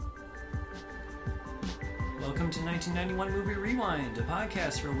Welcome to 1991 Movie Rewind, a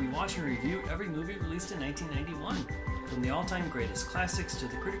podcast where we watch and review every movie released in 1991, from the all-time greatest classics to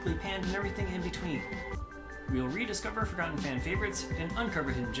the critically panned and everything in between. We'll rediscover forgotten fan favorites and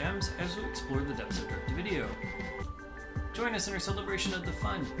uncover hidden gems as we explore the depths of direct-to-video. Join us in our celebration of the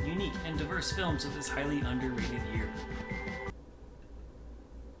fun, unique, and diverse films of this highly underrated year.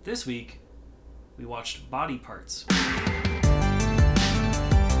 This week, we watched Body Parts.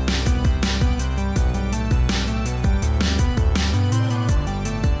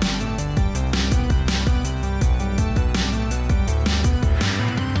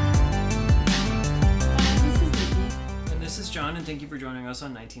 John, and thank you for joining us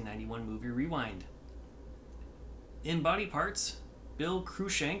on 1991 Movie Rewind. In Body Parts, Bill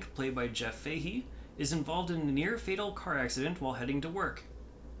Cruikshank, played by Jeff Fahey, is involved in a near-fatal car accident while heading to work.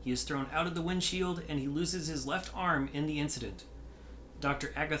 He is thrown out of the windshield and he loses his left arm in the incident.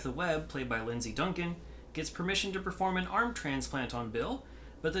 Dr. Agatha Webb, played by Lindsay Duncan, gets permission to perform an arm transplant on Bill,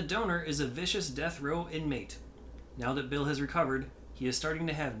 but the donor is a vicious death row inmate. Now that Bill has recovered, he is starting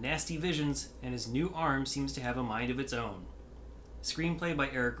to have nasty visions, and his new arm seems to have a mind of its own. Screenplay by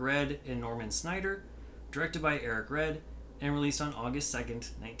Eric Red and Norman Snyder, directed by Eric Red, and released on August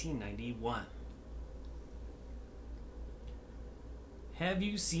 2nd, 1991. Have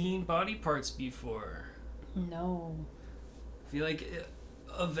you seen Body Parts before? No. I feel like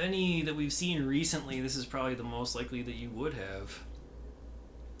of any that we've seen recently, this is probably the most likely that you would have.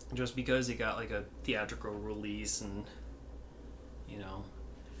 Just because it got like a theatrical release and, you know,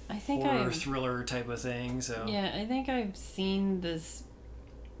 I think horror thriller type of thing. So yeah, I think I've seen this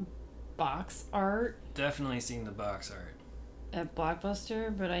box art. Definitely seen the box art At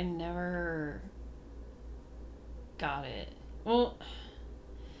Blockbuster, but I never got it. Well,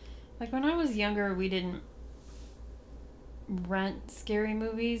 like when I was younger, we didn't rent scary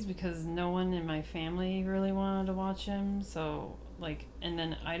movies because no one in my family really wanted to watch them. So and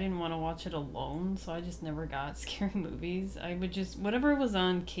then I didn't want to watch it alone, so I just never got scary movies. I would just, whatever was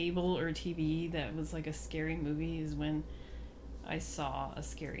on cable or TV that was like a scary movie is when I saw a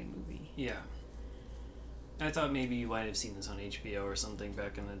scary movie. Yeah. I thought maybe you might have seen this on HBO or something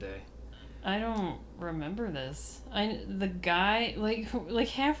back in the day. I don't remember this. The guy, like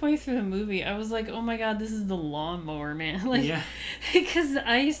halfway through the movie, I was like, oh my god, this is the Lawnmower Man. Yeah. Because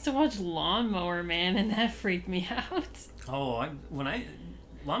I used to watch Lawnmower Man and that freaked me out. Oh,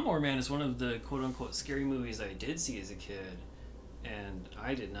 Lawnmower Man is one of the quote-unquote scary movies I did see as a kid, and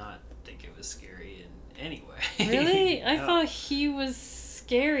I did not think it was scary in any way. Really? I thought he was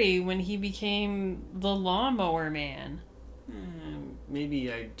scary when he became the Lawnmower Man.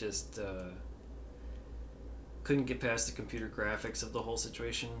 Maybe I just couldn't get past the computer graphics of the whole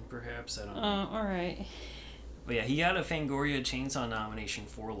situation, perhaps. I don't know. Oh, alright. But yeah, he got a Fangoria Chainsaw nomination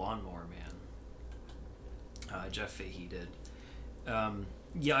for Lawnmower Man. Jeff Fahey did.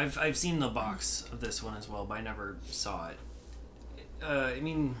 Yeah, I've seen the box of this one as well, but I never saw it. I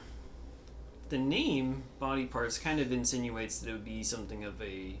mean, the name Body Parts kind of insinuates that it would be something of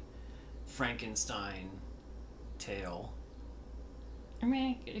a Frankenstein tale. I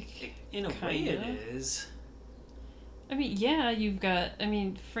mean, in a way it is. I mean, yeah, you've got,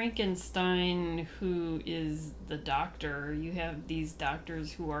 Frankenstein, who is the doctor. You have these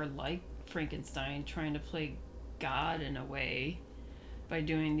doctors who are like Frankenstein trying to play God in a way by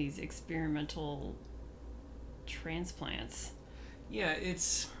doing these experimental transplants. Yeah,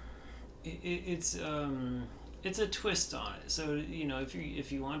 it's a twist on it. So, you know,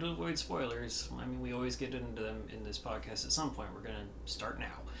 if you want to avoid spoilers, I mean, we always get into them in this podcast at some point. We're going to start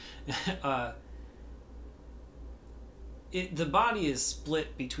now. The body is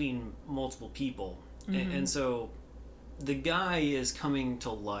split between multiple people. Mm-hmm. And so the guy is coming to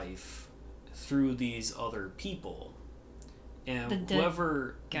life through these other people. And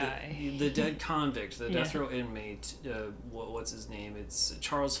whoever guy, the dead convict, the death row inmate, what's his name? It's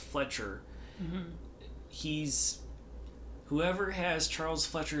Charles Fletcher. Mm-hmm. Whoever has Charles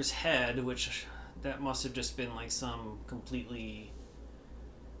Fletcher's head, which that must have just been like some completely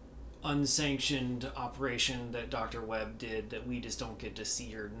unsanctioned operation that Dr. Webb did that we just don't get to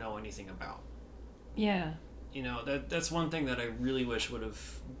see or know anything about. Yeah. You know, that's one thing that I really wish would have.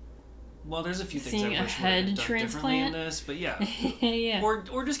 Well, there's a few things Seeing I wish would have done differently in this, but yeah. Yeah.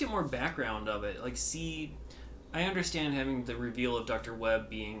 Or just get more background of it. Like, I understand having the reveal of Dr.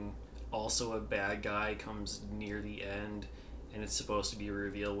 Webb being also a bad guy comes near the end, and it's supposed to be a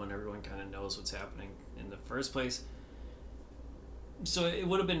reveal when everyone kind of knows what's happening in the first place. So it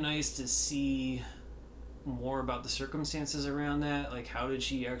would have been nice to see more about the circumstances around that? Like, how did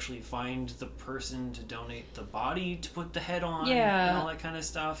she actually find the person to donate the body to put the head on? Yeah. And all that kind of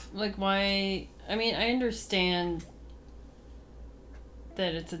stuff? Like, why? I mean, I understand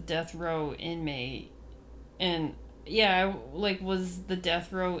that it's a death row inmate. And, yeah, like, was the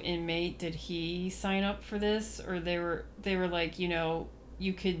death row inmate, did he sign up for this? Or they were like, you know,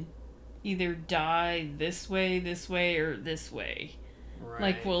 you could either die this way, or this way. Right.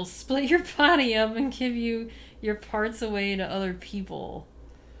 Like, we'll split your body up and give you your parts away to other people.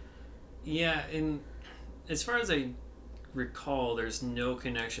 Yeah, and as far as I recall, there's no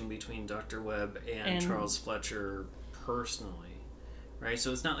connection between Dr. Webb and Charles Fletcher personally. Right?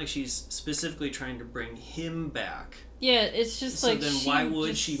 So it's not like she's specifically trying to bring him back. Yeah, it's just so like... So then why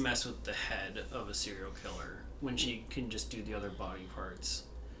would she mess with the head of a serial killer when she can just do the other body parts?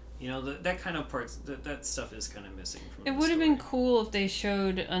 You know, that kind of parts, that stuff is kind of missing from It would have been cool if they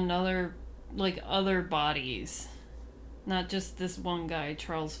showed another, like, other bodies. Not just this one guy,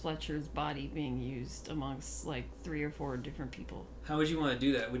 Charles Fletcher's body being used amongst, like, 3 or 4 different people. How would you want to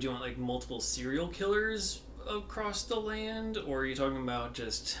do that? Would you want, like, multiple serial killers across the land? Or are you talking about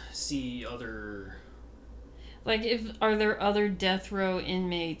just see other... Like, are there other death row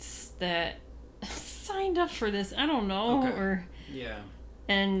inmates that signed up for this? I don't know. Okay. Or... Yeah.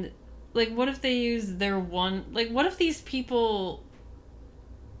 And, like, what if they use their one... Like, what if these people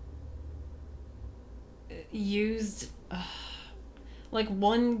used... like,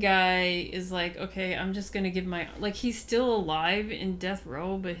 one guy is like, okay, I'm just gonna give my... Like, he's still alive in death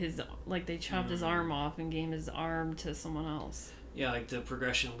row, but his... Like, they chopped his arm off and gave his arm to someone else. Yeah, like the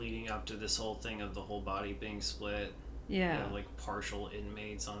progression leading up to this whole thing of the whole body being split. Yeah. You know, like partial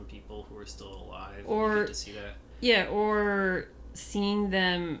inmates on people who are still alive. Or... You get to see that. Yeah, or... seeing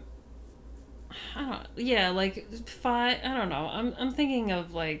them, like I don't know. I'm thinking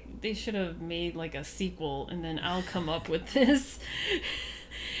of, like, they should have made like a sequel, and then I'll come up with this,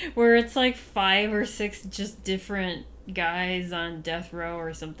 where it's like 5 or 6 just different guys on death row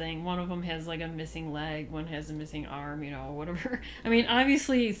or something. One of them has like a missing leg, one has a missing arm, you know, whatever. I mean,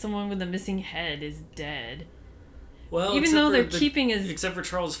 obviously, someone with a missing head is dead. Well, even though they're keeping his... Except for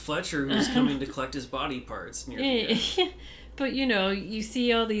Charles Fletcher, who's coming to collect his body parts near the end. But, you know, you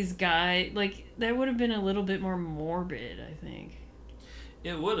see all these guys... Like, that would have been a little bit more morbid, I think.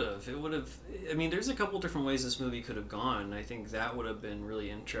 It would have. I mean, there's a couple different ways this movie could have gone. I think that would have been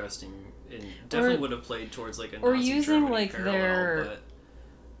really interesting. And definitely would have played towards, like, a Nazi or using, Germany like, parallel,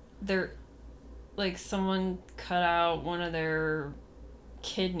 their... Like, someone cut out one of their...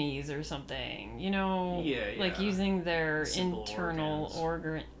 kidneys or something, you know, like using their simple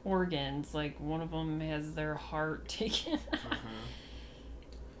internal organs, like one of them has their heart taken.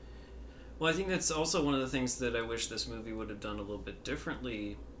 Well, I think that's also one of the things that I wish this movie would have done a little bit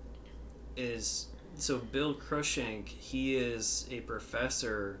differently is, so Bill Cruikshank, he is a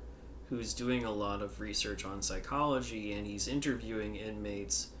professor who's doing a lot of research on psychology, and he's interviewing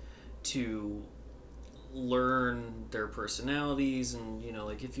inmates to learn their personalities. And, you know,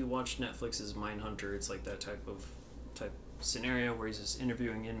 like if you watch Netflix's Mindhunter, it's like that type scenario where he's just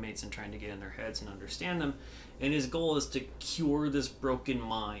interviewing inmates and trying to get in their heads and understand them, and his goal is to cure this broken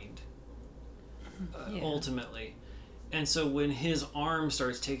mind, ultimately. And so when his arm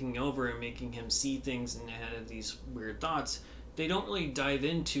starts taking over and making him see things and have these weird thoughts, they don't really dive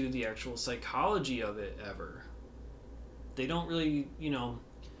into the actual psychology of it ever. They don't really, you know,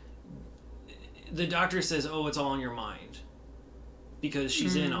 the doctor says, oh, it's all in your mind, because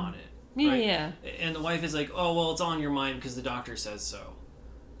she's in on it. Right? Yeah. And the wife is like, oh, well, it's all in your mind because the doctor says so.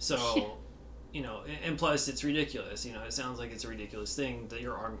 So, you know, and plus it's ridiculous. You know, it sounds like it's a ridiculous thing that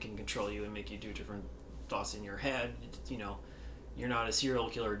your arm can control you and make you do different thoughts in your head. You know, you're not a serial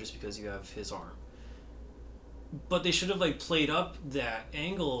killer just because you have his arm. But they should have, like, played up that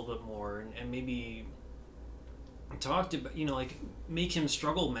angle a little bit more and maybe talked about, you know, like, make him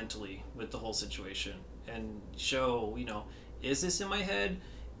struggle mentally with the whole situation and show, you know, is this in my head?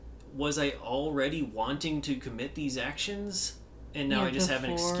 Was I already wanting to commit these actions and now I just have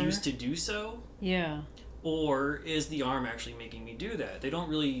an excuse to do so? Yeah. Or is the arm actually making me do that? They don't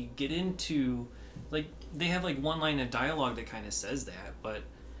really get into, like, they have like one line of dialogue that kind of says that, but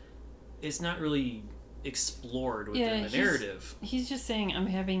it's not really explored within the narrative. He's just saying, I'm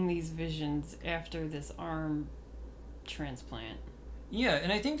having these visions after this arm transplant. Yeah,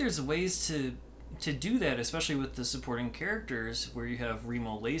 and I think there's ways to do that, especially with the supporting characters, where you have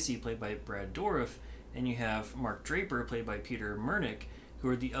Remo Lacey, played by Brad Dourif, and you have Mark Draper, played by Peter Murnick, who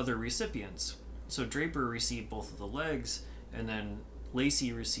are the other recipients. So Draper received both of the legs, and then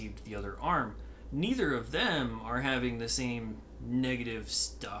Lacey received the other arm. Neither of them are having the same negative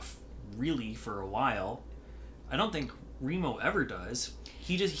stuff, really, for a while. I don't think Remo ever does.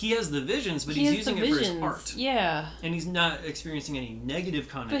 He has the visions, but He he's has the using it for his visions. art. Yeah. And he's not experiencing any negative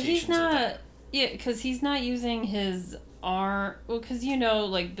But connotations he's with not. that. Yeah, because he's not using his arm. Well, because you know,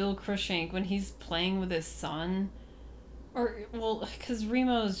 like Bill Cruikshank, when he's playing with his son, or well, because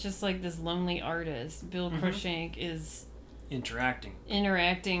Remo is just like this lonely artist. Bill Cruikshank is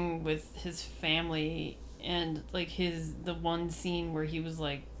interacting with his family, and like the one scene where he was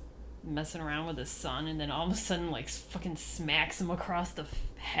like messing around with his son, and then all of a sudden like fucking smacks him across the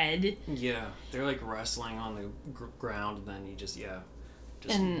head. Yeah, they're like wrestling on the ground, and then he just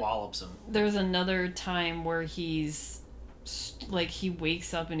And wallops him. There's another time where he's like he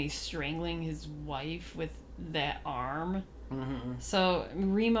wakes up and he's strangling his wife with that arm. Mm-hmm. So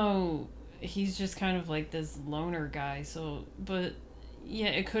Remo, he's just kind of like this loner guy. So, but yeah,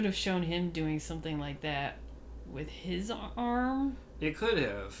 it could have shown him doing something like that with his arm. It could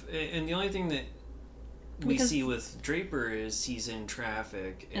have, and the only thing that we see with Draper is he's in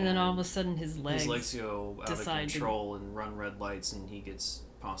traffic, and then all of a sudden his legs go out of control and run red lights, and he gets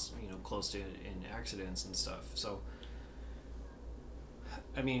possibly close to in accidents and stuff. So,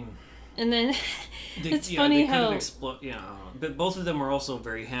 I mean, and then it's funny how but both of them are also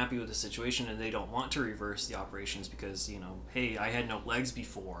very happy with the situation, and they don't want to reverse the operations because hey, I had no legs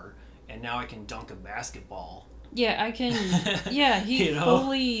before, and now I can dunk a basketball. Yeah, I can. Yeah, he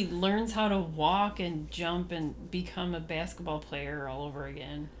fully learns how to walk and jump and become a basketball player all over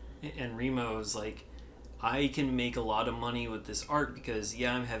again. And Remo's like, I can make a lot of money with this art because,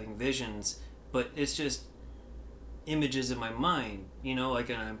 I'm having visions, but it's just images in my mind, like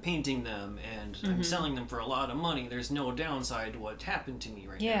I'm painting them and I'm selling them for a lot of money. There's no downside to what happened to me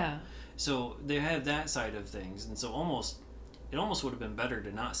right now. So they have that side of things, and so it almost would have been better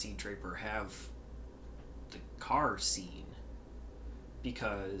to not see Draper have the car scene,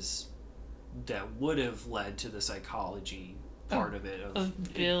 because that would have led to the psychology part of it of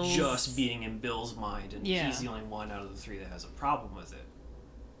it just being in Bill's mind, and he's the only one out of the three that has a problem with it.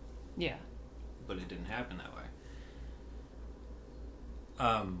 Yeah. But it didn't happen that way.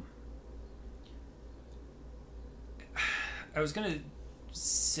 I was gonna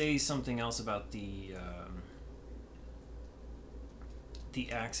say something else about the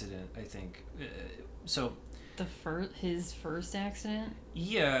accident, I think. So his first accident?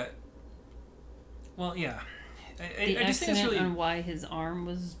 Yeah. Well, yeah. I just think it's really on why his arm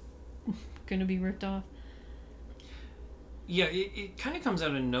was going to be ripped off. Yeah, it kind of comes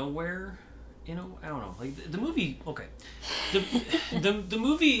out of nowhere. I don't know. Like the movie, okay. The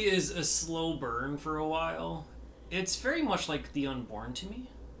movie is a slow burn for a while. It's very much like The Unborn to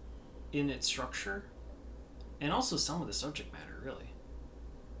me in its structure, and also some of the subject matter, really.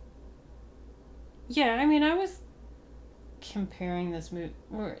 Yeah, I mean, I was comparing this movie,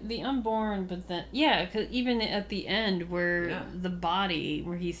 The Unborn, but then, because even at the end where the body,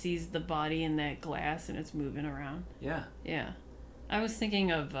 where he sees the body in that glass and it's moving around. Yeah. Yeah. I was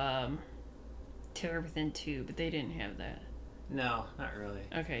thinking of Terror Within 2, but they didn't have that. No, not really.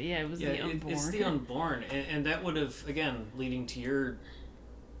 Okay, yeah, it was The Unborn. It's The Unborn, and that would have, again, leading to your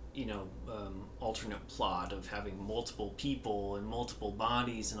alternate plot of having multiple people and multiple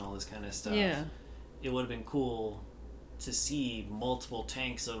bodies and all this kind of stuff. Yeah. It would have been cool to see multiple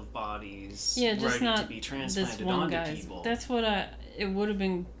tanks of bodies ready to be transplanted onto people. That's what it would have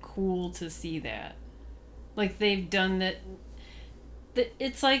been cool to see that. Like, they've done that.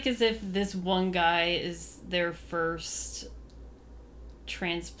 It's like as if this one guy is their first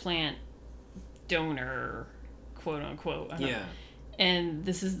transplant donor, quote unquote. Yeah. And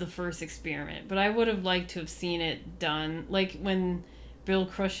this is the first experiment. But I would have liked to have seen it done. Like when Bill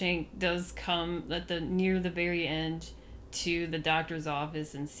Cruikshank does come near the very end to the doctor's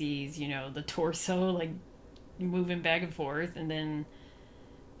office and sees, the torso like moving back and forth, and then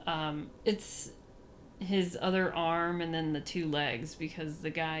it's his other arm and then the two legs, because the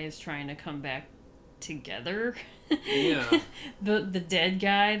guy is trying to come back together. Yeah. the dead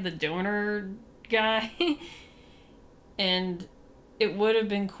guy, the donor guy. And it would have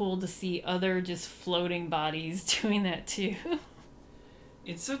been cool to see other just floating bodies doing that too.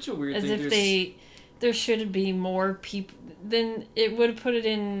 It's such a weird thing. As if there should be more people. Then it would have put it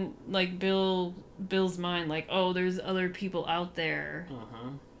in like Bill's mind, like, oh, there's other people out there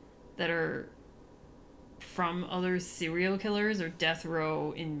that are from other serial killers or death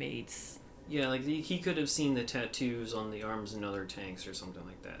row inmates. Yeah, like he could have seen the tattoos on the arms and other tanks or something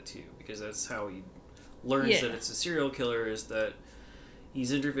like that too, because that's how he learns that it's a serial killer, is that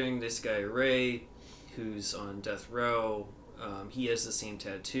he's interviewing this guy Ray, who's on death row. He has the same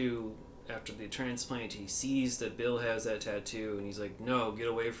tattoo. After the transplant, he sees that Bill has that tattoo, and he's like, no, get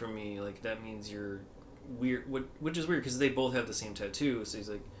away from me. Like, that means you're weird, which is weird because they both have the same tattoo. So he's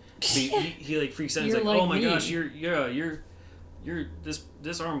like, he like freaks out. He's You're like, like oh my me. gosh, you're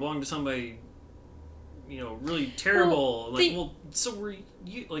this arm belonged to somebody, really terrible. So were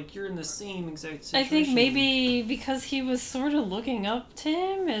you, like, you're in the same exact situation. I think maybe because he was sort of looking up to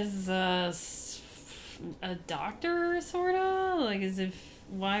him as a doctor, sort of like as if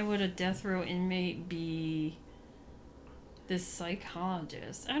why would a death row inmate be this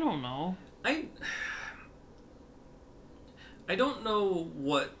psychologist? I don't know. I don't know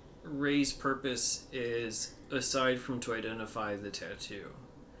what Ray's purpose is aside from to identify the tattoo.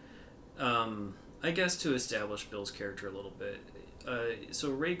 I guess to establish Bill's character a little bit. So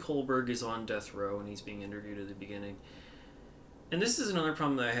Ray Kohlberg is on death row and he's being interviewed at the beginning. And this is another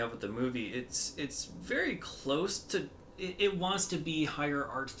problem that I have with the movie. It's very close to... It wants to be higher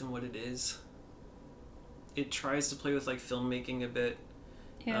art than what it is. It tries to play with, like, filmmaking a bit.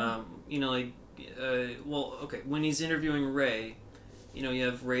 Yeah. When he's interviewing Ray, you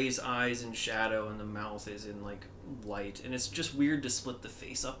have Ray's eyes in shadow and the mouth is in, like, light. And it's just weird to split the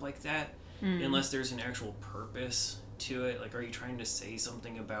face up like that. Unless there's an actual purpose to it. Like, are you trying to say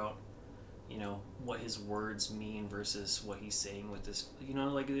something about, what his words mean versus what he's saying with this?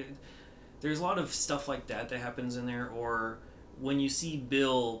 There's a lot of stuff like that happens in there. Or when you see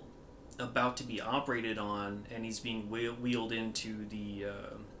Bill about to be operated on and he's being wheeled into the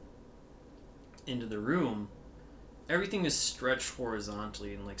room, everything is stretched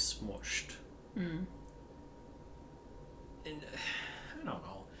horizontally and, like, smushed. And I don't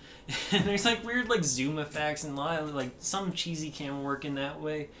know. And there's, like, weird, like, zoom effects and a lot of, like, some cheesy camera work in that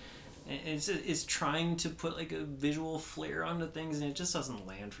way. And it's trying to put, like, a visual flair onto things, and it just doesn't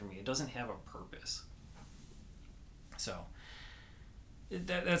land for me. It doesn't have a purpose. So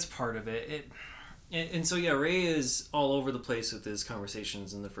that's part of it. And so, yeah, Ray is all over the place with his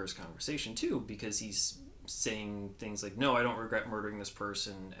conversations in the first conversation, too, because he's saying things like, no, I don't regret murdering this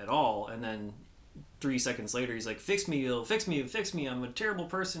person at all. And then 3 seconds later, he's like, fix me, Bill, fix me, I'm a terrible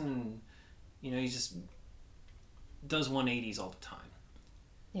person. And, he just does 180s all the time.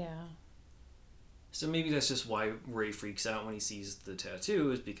 Yeah. So maybe that's just why Ray freaks out when he sees the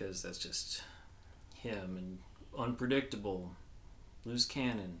tattoo, is because that's just him and unpredictable, loose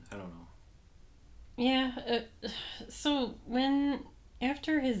cannon. I don't know. Yeah. So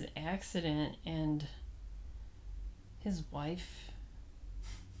after his accident and his wife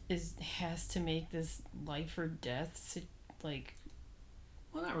has to make this life or death, like...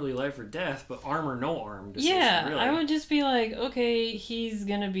 Well, not really life or death, but arm or no arm decision, yeah, really. I would just be like, okay, he's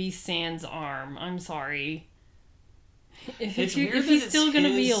gonna be Sans arm. I'm sorry. If he's still gonna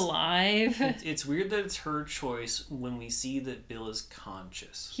be alive... It's weird that it's her choice when we see that Bill is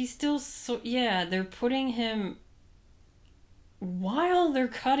conscious. He's still they're putting him... While they're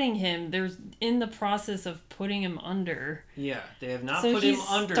cutting him, they're in the process of putting him under. Yeah, they have not put him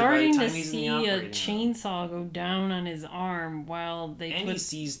under by the time he's in the operating room. So he's starting to see a chainsaw go down on his arm while he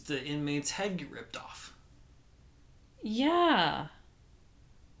sees the inmate's head get ripped off. Yeah.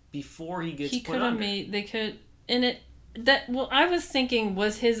 Before he gets put under. I was thinking,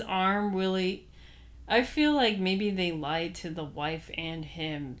 was his arm really... I feel like maybe they lied to the wife and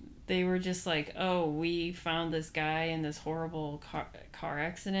him. They were just like, oh, we found this guy in this horrible car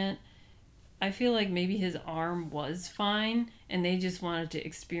accident. I feel like maybe his arm was fine, and they just wanted to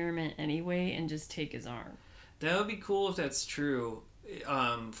experiment anyway and just take his arm. That would be cool if that's true.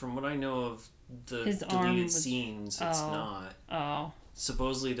 From what I know of the his deleted scenes, it's not. Oh.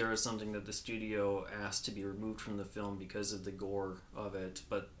 Supposedly there was something that the studio asked to be removed from the film because of the gore of it,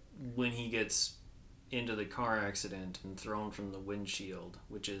 but when he gets into the car accident and thrown from the windshield,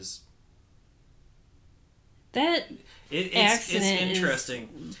 which is... It's interesting.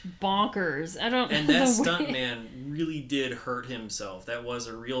 Is bonkers. I don't. And that stuntman really did hurt himself. That was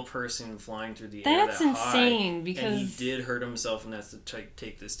a real person flying through the air that high. That's insane because... And he did hurt himself, and that's the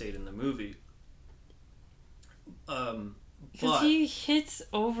take that stayed in the movie. Because he hits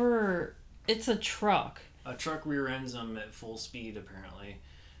over... It's a truck. A truck rear ends him at full speed, apparently.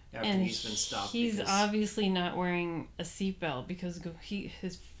 After and he's been stopped. He's obviously not wearing a seatbelt because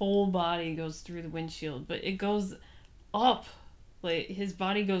his full body goes through the windshield, but it goes up. Like, his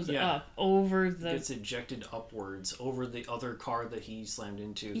body goes up over the... It gets ejected upwards over the other car that he slammed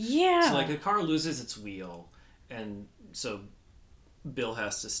into. Yeah. So, like, a car loses its wheel, and so Bill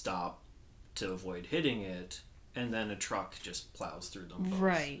has to stop to avoid hitting it, and then a truck just plows through them both.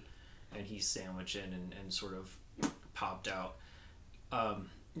 Right. And he's sandwiched in and sort of popped out.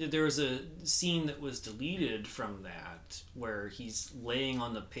 There was a scene that was deleted from that where he's laying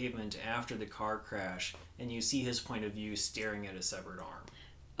on the pavement after the car crash and you see his point of view staring at a severed arm.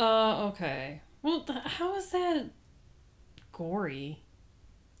 Okay. Well, how is that gory?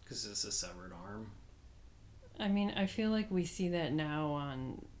 Because it's a severed arm. I mean, I feel like we see that now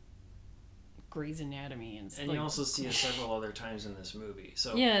on Grey's Anatomy and you also see it several other times in this movie.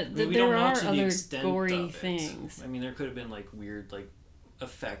 So yeah, we there don't know are to the other extent gory of it. things. I mean, there could have been like weird like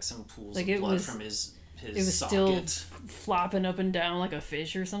effects and pools Like of it blood was- from his It was socket. still flopping up and down like a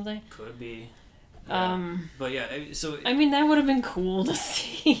fish or something. Could be. Yeah. But yeah, so I mean, that would have been cool to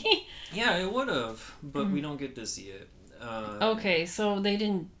see. yeah, it would have, but we don't get to see it. Okay, so they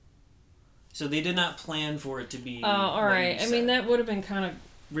didn't. So they did not plan for it to be. All right. I mean, that would have been kind of.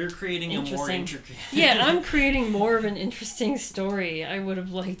 We're creating a more interesting. intricate. Yeah, I'm creating more of an interesting story. I would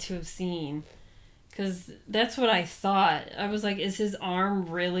have liked to have seen, because that's what I thought. I was like, is his arm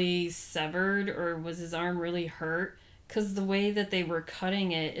really severed, or was his arm really hurt? Because the way that they were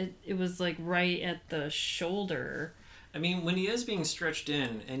cutting it, it was like right at the shoulder. I mean, when he is being stretched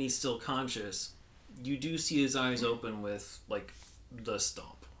in and he's still conscious, you do see his eyes open with like the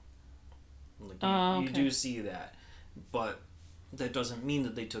stump. Like you do see that, but that doesn't mean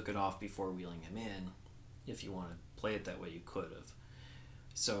that they took it off before wheeling him in. If you want to play it that way, you could have.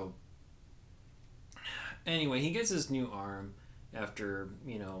 So anyway, he gets his new arm after,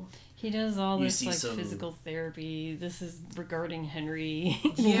 He does all You this see like some- physical therapy. This is regarding Henry.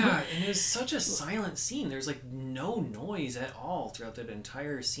 Yeah, and it's such a silent scene. There's like no noise at all throughout that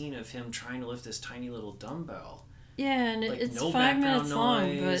entire scene of him trying to lift this tiny little dumbbell. Yeah, and Like it's no 5 background minutes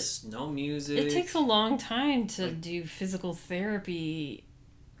long, but noise, no music. it takes a long time to Like- do physical therapy,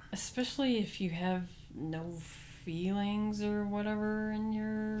 especially if you have no feelings or whatever in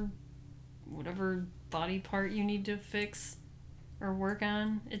your whatever body part you need to fix or work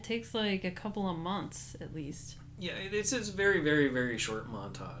on. It takes like a couple of months at least. Yeah, it's a very, very, very short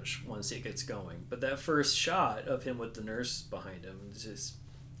montage once it gets going. But that first shot of him with the nurse behind him,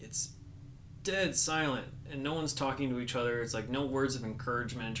 it's dead silent. And no one's talking to each other. It's like no words of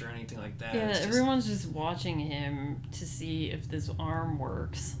encouragement or anything like that. Yeah, It's just- everyone's just watching him to see if this arm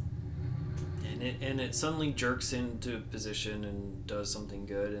works. and it suddenly jerks into position and does something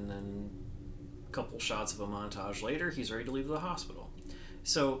good. And then a couple shots of a montage later, he's ready to leave the hospital.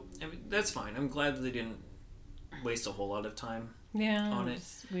 So, I mean, that's fine. I'm glad that they didn't waste a whole lot of time Yeah, on it.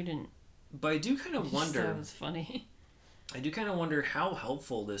 we didn't. But I do kind of Just thought wonder... it was funny. I do kind of wonder how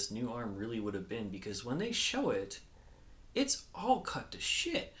helpful this new arm really would have been, because when they show it, it's all cut to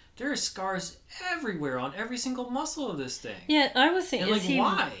shit. There are scars everywhere on every single muscle of this thing. Yeah, I was thinking, And like,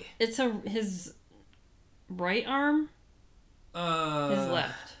 why? It's his right arm, his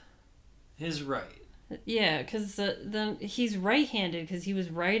left. His right. Yeah, because then he's right-handed because he was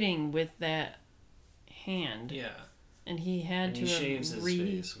writing with that hand, Yeah. and he had And to he have shaves his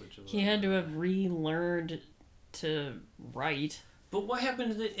face, which is he had to have relearned to write. But what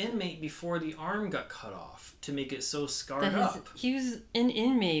happened to the inmate before the arm got cut off to make it so scarred That up? he was an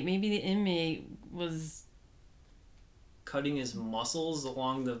inmate. Maybe the inmate was Cutting his muscles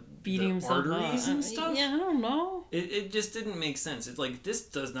along the beating himself arteries up. and stuff? Yeah, I don't know. It just didn't make sense. It's like, this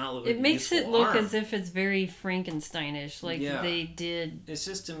does not look like It a makes it useful look arm. as if it's very Frankensteinish, like Yeah. they did It's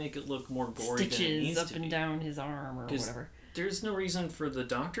just to make it look more gory than it stitches needs up to and be. down his arm or 'Cause whatever. There's no reason for the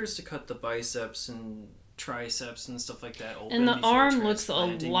doctors to cut the biceps and triceps and stuff like that open. And the before arm looks a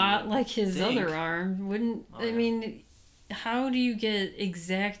transplanting. lot like his think. other arm. Wouldn't Oh, I yeah. mean, how do you get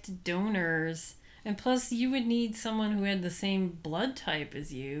exact donors? And plus, you would need someone who had the same blood type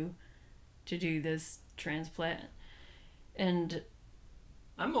as you to do this transplant. And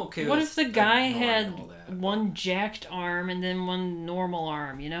I'm okay what with if the guy ignoring had all that. one jacked arm and then one normal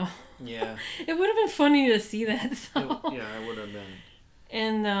arm, you know? Yeah. It would have been funny to see that, though. Yeah, it would have been.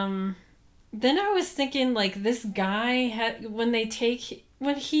 And then I was thinking, like, this guy when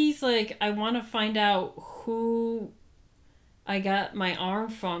he's like, I want to find out who I got my arm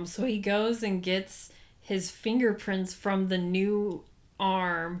from, so he goes and gets his fingerprints from the new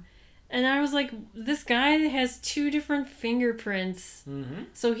arm, and I was like, this guy has 2 different fingerprints, Mm-hmm.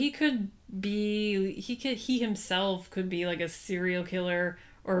 so he himself could be like a serial killer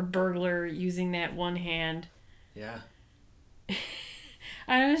or a burglar using that one hand. Yeah.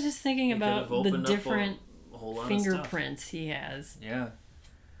 I was just thinking He could about have the opened up different a whole lot of stuff. fingerprints he has. Yeah.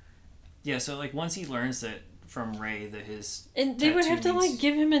 Yeah, so like once he learns that from Ray that his And they would have to like tattoos-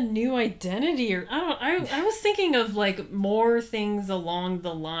 give him a new identity, or I was thinking of like more things along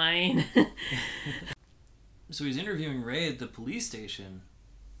the line. So he's interviewing Ray at the police station,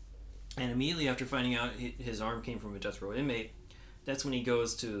 and immediately after finding out his arm came from a death row inmate, that's when he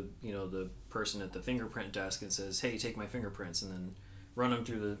goes to, the person at the fingerprint desk and says, "Hey, take my fingerprints," and then run them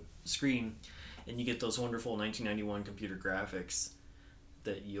through the screen, and you get those wonderful 1991 computer graphics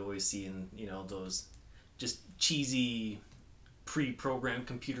that you always see in, those just cheesy pre-programmed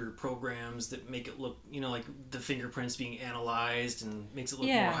computer programs that make it look, like the fingerprints being analyzed and makes it look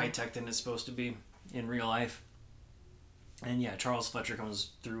more high-tech than it's supposed to be in real life. And yeah, Charles Fletcher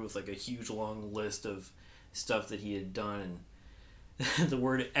comes through with like a huge long list of stuff that he had done, and the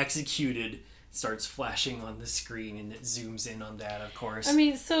word executed starts flashing on the screen, and it zooms in on that, of course. I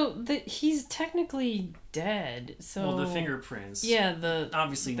mean, so he's technically dead. So well, the fingerprints. Yeah,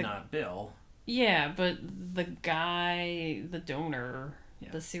 obviously not Bill. Yeah, but the guy, the donor,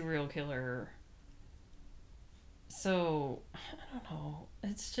 the serial killer. So I don't know.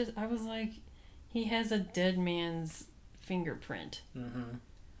 It's just I was like, he has a dead man's fingerprint. Mm-hmm.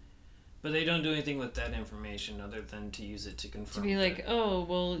 But they don't do anything with that information other than to use it to confirm. To be like, oh,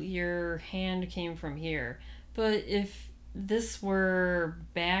 well, your hand came from here. But if this were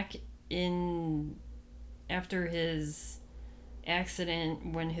back in after his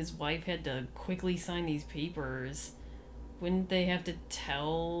accident when his wife had to quickly sign these papers, wouldn't they have to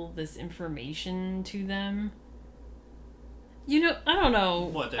tell this information to them? I don't know.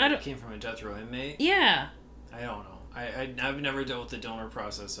 What, that it came from a death row inmate? Yeah. I don't know. I've never dealt with the donor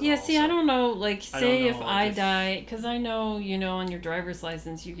process at all. Yeah, see, so I don't know, like, say if I if... die, because I know, on your driver's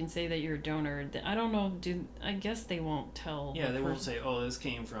license you can say that you're a donor. I don't know, I guess they won't tell. Yeah, they won't say, oh, this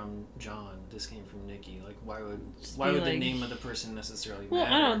came from John, this came from Nikki. Like, why would the name of the person necessarily matter?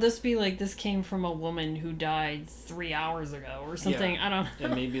 Well, I don't know, this came from a woman who died 3 hours ago or something, I don't know.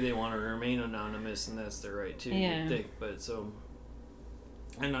 And maybe they want to remain anonymous, and that's their right, too, you'd think. But, so,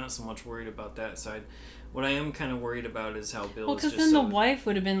 I'm not so much worried about that side. What I am kind of worried about is how Bill is just... Well, because then the wife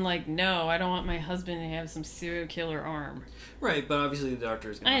would have been like, no, I don't want my husband to have some serial killer arm. Right, but obviously the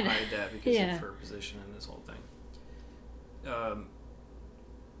doctor is going to hide that because of her position in this whole thing.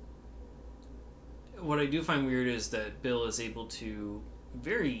 What I do find weird is that Bill is able to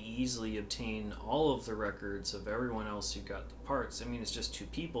very easily obtain all of the records of everyone else who got the parts. I mean, it's just 2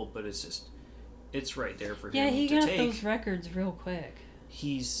 people, but it's right there for him to take. Yeah, he got those records real quick.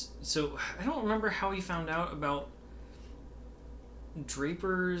 So I don't remember how he found out about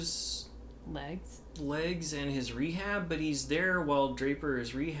Draper's legs and his rehab, but he's there while Draper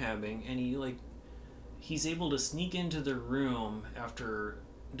is rehabbing, and he's able to sneak into the room after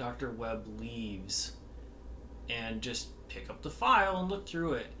Dr. Webb leaves and just pick up the file and look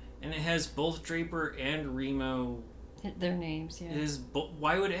through it, and it has both Draper and Remo. Their names, yeah.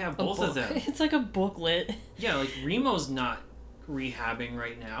 Why would it have both of them? It's like a booklet. Yeah, like Remo's not rehabbing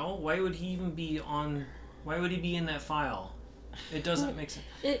right now. Why would he be in that file? It doesn't make sense.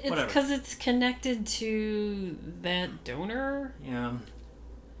 It's because it's connected to that donor. Yeah.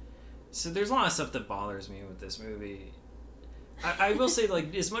 So there's a lot of stuff that bothers me with this movie. I will say,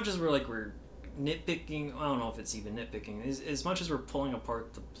 like, as much as we're nitpicking, I don't know if it's even nitpicking, as much as we're pulling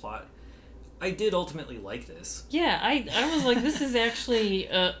apart the plot, I did ultimately like this. Yeah, I was like, this is actually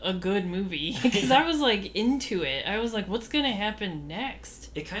a good movie. Because I was, like, into it. I was like, what's going to happen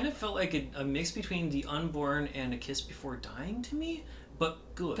next? It kind of felt like a mix between The Unborn and A Kiss Before Dying to me,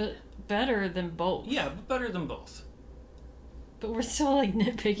 but good. But better than both. Yeah, but better than both. But we're still, like,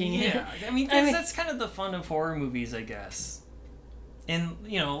 nitpicking it. Yeah, I mean, that's kind of the fun of horror movies, I guess. And,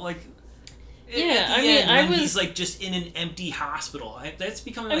 like... Yeah, I was... he's, like, just in an empty hospital. That's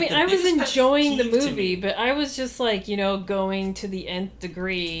becoming, like, I was enjoying the movie, but I was just, like, going to the nth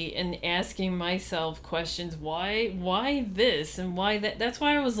degree and asking myself questions. Why this? And why that? That's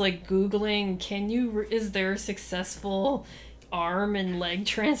why I was, like, Googling, is there successful arm and leg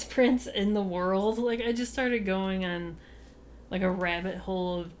transplants in the world? Like, I just started going on, like, a rabbit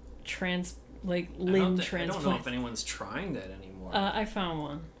hole of limb transplants. I don't know if anyone's trying that anymore. I found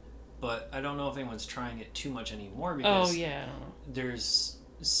one. But I don't know if anyone's trying it too much anymore because I don't know. There's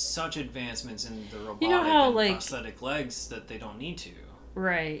such advancements in the robotic and prosthetic legs that they don't need to.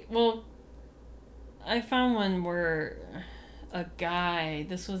 Right. Well, I found one where a guy,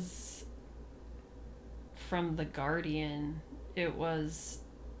 this was from The Guardian, it was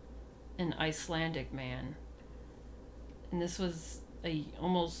an Icelandic man. And this was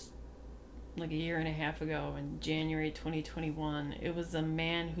almost like a year and a half ago in January 2021. It was a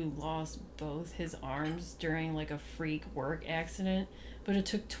man who lost both his arms during like a freak work accident, but it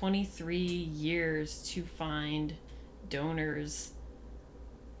took 23 years to find donors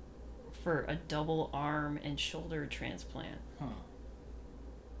for a double arm and shoulder transplant.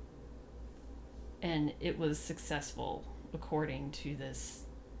 And it was successful according to this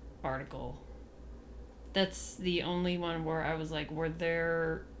article. That's the only one where I was like, were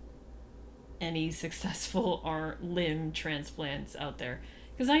there any successful limb transplants out there?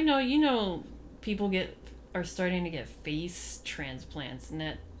 Because I know, people get are starting to get face transplants,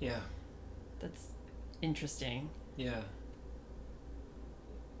 and Yeah. that's interesting. Yeah.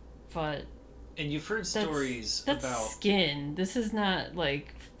 But And you've heard that's stories that's about skin. This is not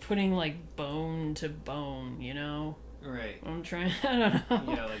like putting like bone to bone, you know? right. I'm trying. I don't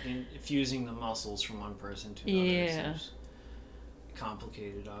know. Yeah, like infusing the muscles from one person to another. Yeah. Seems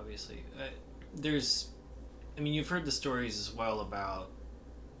complicated, obviously. You've heard the stories as well about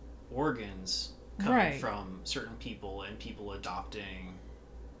organs coming Right. from certain people and people adopting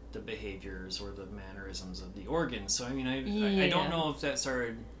the behaviors or the mannerisms of the organs. So, I Yeah. don't know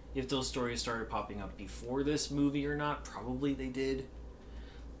if those stories started popping up before this movie or not. Probably they did.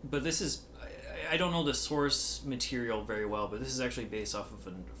 But this is, I don't know the source material very well, but this is actually based off of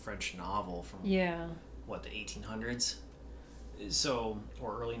a French novel from, Yeah. the 1800s? So,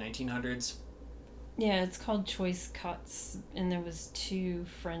 or early 1900s? Yeah, it's called Choice Cuts, and there was 2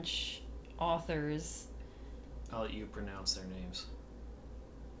 French authors. I'll let you pronounce their names.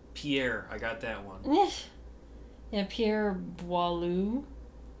 Pierre, I got that one. Yeah, Pierre Boileau,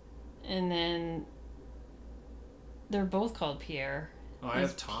 and then they're both called Pierre. Oh, I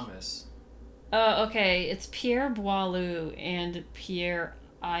have Thomas. Okay, it's Pierre Boileau and Pierre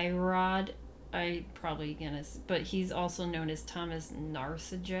Irod. I probably gonna, but he's also known as Thomas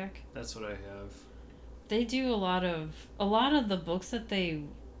Narcejac. That's what I have. They do a lot of the books that they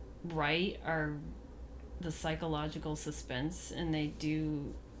write are the psychological suspense, and they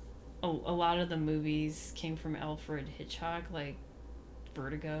do a lot of the movies came from Alfred Hitchcock, like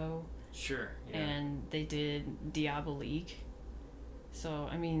Vertigo, Sure, yeah. and they did Diabolique. So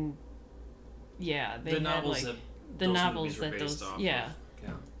I mean, yeah, they the had novels like that the those novels movies were that based those off yeah of. Yeah.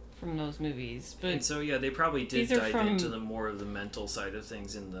 from those movies, but And so, yeah, they probably did these are dive from- into the more of the mental side of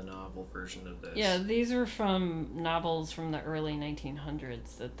things in the novel version of this. yeah, these are from novels from the early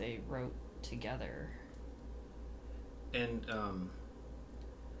 1900s that they wrote together. And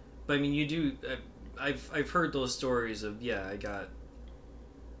but I mean, you do. I've heard those stories of I got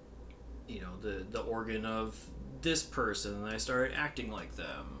the organ of this person and I started acting like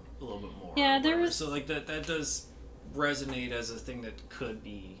them a little bit more. Yeah, or there whatever. was- So like that does resonate as a thing that could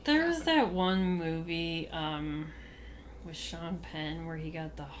be. There's happening. that one movie with Sean Penn where he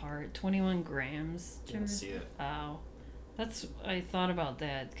got the heart 21 grams. Did you Didn't ever- see it. Oh, I thought about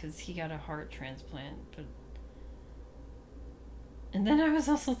that because he got a heart transplant, but. And then I was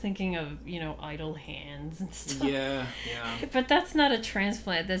also thinking of, idle hands and stuff. Yeah, yeah. But that's not a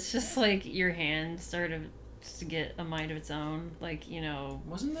transplant. That's just like your hand started to get a mind of its own. Like,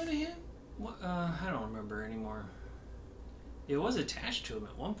 Wasn't that a hand? What? I don't remember anymore. It was attached to him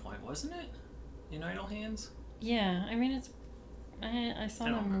at one point, wasn't it? In Idle Hands? yeah, I mean, I saw I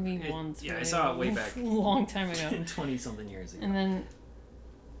that don't movie remember. once. Yeah, I really saw it way back. A long time ago. 20-something years ago. And then,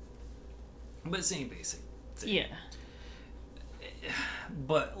 But same basic thing. yeah.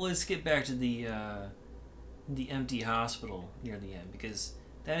 But let's get back to the empty hospital near the end, because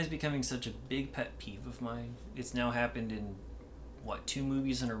that is becoming such a big pet peeve of mine. It's now happened in, 2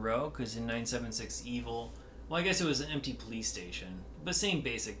 movies in a row? Because in 976 Evil, well, I guess it was an empty police station, but same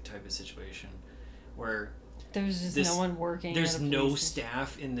basic type of situation, where There's just no one working. there's at a no police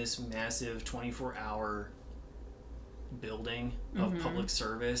staff in this massive 24-hour building of Mhm. public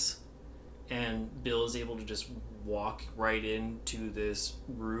service, and Bill is able to just walk right into this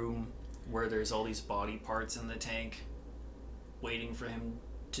room where there's all these body parts in the tank waiting for him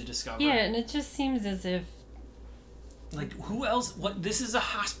to discover. Yeah, and it just seems as if. Like, who else? What? This is a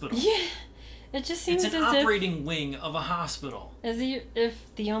hospital. Yeah, it just seems It's an as operating wing of a hospital. if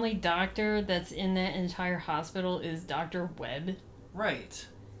the only doctor that's in that entire hospital is Dr. Webb. Right.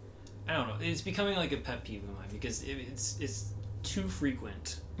 I don't know. It's becoming like a pet peeve of mine because it's too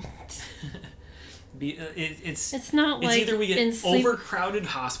frequent. It's not it's like either we get in sleep, overcrowded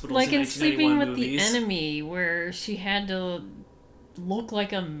hospitals like in 1991 Sleeping with movies. the Enemy, where she had to look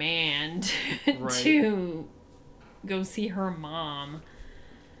like a man Right. to go see her mom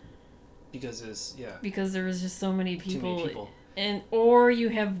Because it's because there was just so many too people. many people. And or you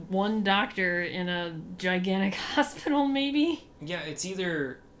have one doctor in a gigantic hospital, maybe. Yeah, it's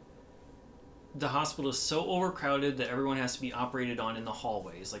either the hospital is so overcrowded that everyone has to be operated on in the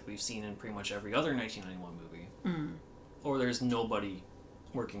hallways, like we've seen in pretty much every other 1991 movie, or there's nobody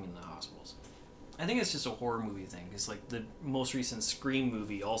working in the hospitals. I think it's just a horror movie thing. It's like the most recent Scream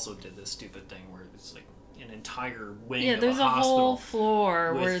movie also did this stupid thing where it's like an entire wing of there's a a hospital whole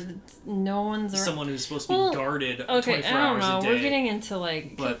floor with where no one's around. someone who's supposed to be guarded Okay, 24 I don't hours know. a day. We're getting into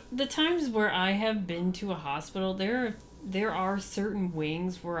like But- the times where I have been to a hospital. There are certain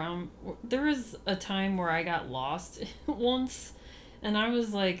wings where there was a time where I got lost once, And I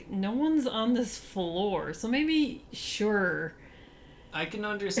was like, no one's on this floor. So maybe, sure. I can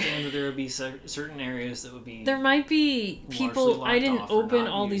understand that there would be certain areas that would be... There might be people... I didn't open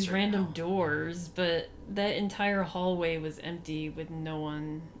all these random now. doors, but that entire hallway was empty with no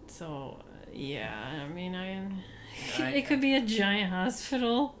one. So, yeah, I mean, it could be a giant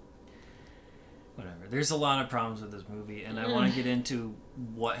hospital. Whatever. There's a lot of problems with this movie, and I want to get into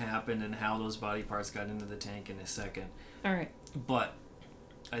what happened and how those body parts got into the tank in a second. All right. But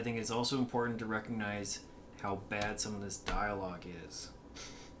I think it's also important to recognize how bad some of this dialogue is.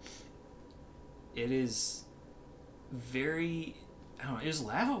 It is very... I don't know, it's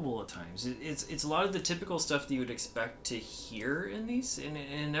laughable at times. It's a lot of the typical stuff that you would expect to hear in these, and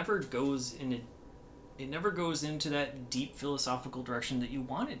it never goes into that deep philosophical direction that you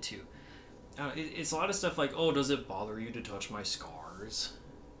want it to. It's a lot of stuff like, oh, does it bother you to touch my scars?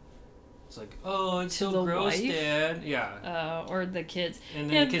 It's like, oh, it's so gross, wife? Dad. Yeah. Or the kids. And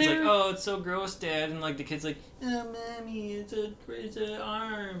then the kid's like, oh, it's so gross, Dad. And like the kid's like, oh, Mommy, it's an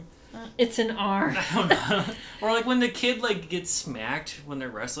arm. It's an arm. I don't know. Or like when the kid like gets smacked when they're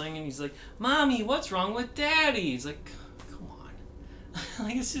wrestling, and he's like, Mommy, what's wrong with Daddy? He's like, come on.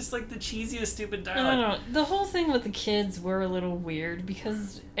 Like it's just like the cheesiest, stupid dialogue. I don't know. The whole thing with the kids were a little weird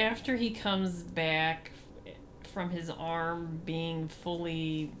because after he comes back from his arm being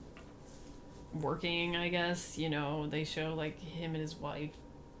fully working, I guess, they show like him and his wife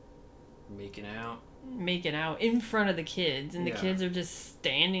making out in front of the kids, and the kids are just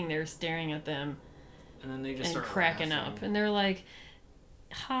standing there staring at them, and then they just start cracking laughing. up, and they're like,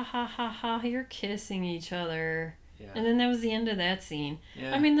 ha ha ha ha, you're kissing each other. Yeah. And then that was the end of that scene.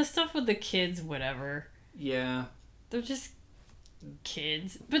 Yeah. I mean, the stuff with the kids, whatever, yeah, they're just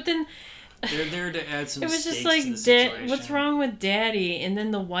kids, but then they're there to add some it was just stakes like, to the situation. What's wrong with Daddy? And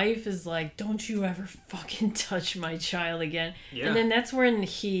then the wife is like, don't you ever fucking touch my child again. Yeah. And then that's when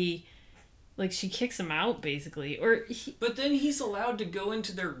she kicks him out, basically. But then he's allowed to go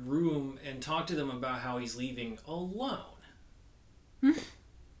into their room and talk to them about how he's leaving alone.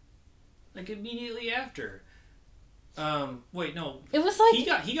 Like, immediately after. Wait, no. It was like...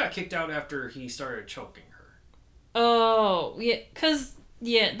 He got kicked out after he started choking her. Oh, yeah, because...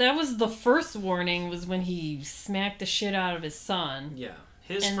 Yeah, that was the first warning, was when he smacked the shit out of his son. Yeah.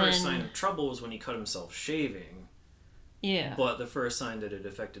 His first sign of trouble was when he cut himself shaving. Yeah. But the first sign that it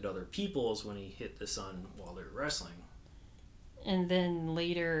affected other people is when he hit the son while they were wrestling. And then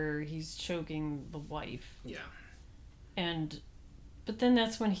later, he's choking the wife. Yeah. But then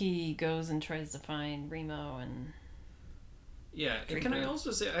that's when he goes and tries to find Remo and... Yeah, and can I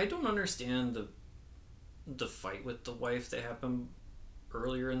also say, I don't understand the fight with the wife that happened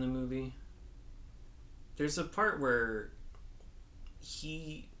earlier in the movie. There's a part where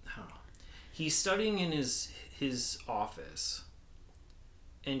he's studying in his office,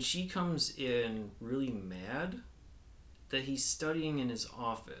 and she comes in really mad that he's studying in his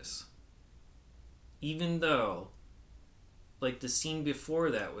office, even though, like the scene before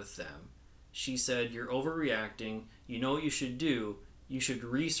that with them, she said, you're overreacting, you know what you should do, you should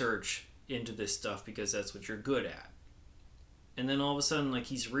research into this stuff because that's what you're good at. And then all of a sudden, like,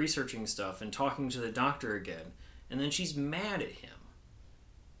 he's researching stuff and talking to the doctor again. And then she's mad at him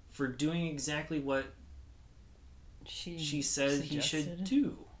for doing exactly what she said he should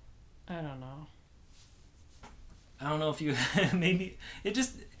do. I don't know. I don't know if you... maybe... It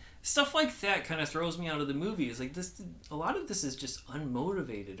just... Stuff like that kind of throws me out of the movie. It's like, this... A lot of this is just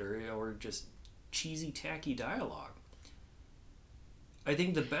unmotivated or just cheesy, tacky dialogue. I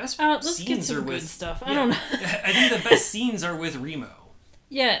think the best scenes are with... stuff. I don't know. I think the best scenes are with Remo.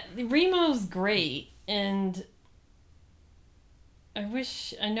 Yeah, Remo's great, and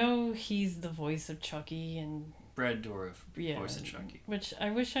I know he's the voice of Chucky, and... Brad Dourif, voice of Chucky. Which I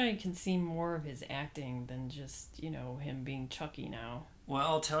wish I could see more of his acting than just, him being Chucky now. Well,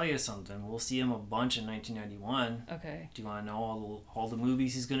 I'll tell you something. We'll see him a bunch in 1991. Okay. Do you want to know all the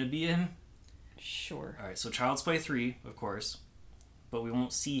movies he's going to be in? Sure. All right, so Child's Play 3, of course. But we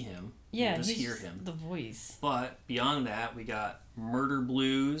won't see him. Yeah, we'll just hear him. The voice. But beyond that, we got Murder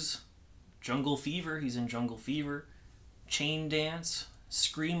Blues, Jungle Fever. He's in Jungle Fever. Chain Dance,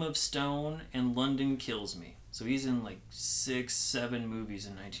 Scream of Stone, and London Kills Me. So he's in like 6-7 movies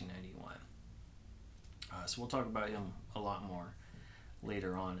in 1991. So we'll talk about him a lot more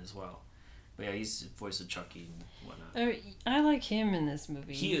later on as well. But yeah, he's the voice of Chucky and whatnot. I like him in this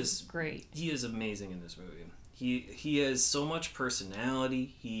movie. He is great. He is amazing in this movie. He has so much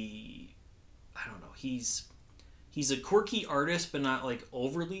personality. I don't know. He's a quirky artist, but not like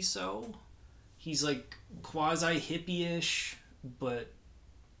overly so. He's like quasi hippie-ish, but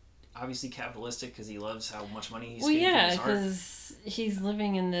obviously capitalistic because he loves how much money he's Well, getting yeah, from his art. because he's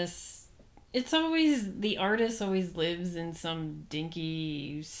living in this. It's always the artist always lives in some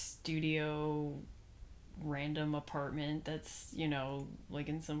dinky studio, random apartment that's like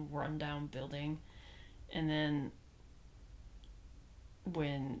in some rundown building, and then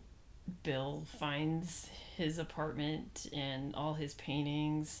when Bill finds his apartment and all his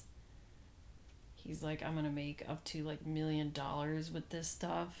paintings, he's like, I'm gonna make up to like $1 million with this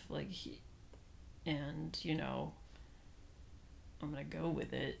stuff, and I'm gonna go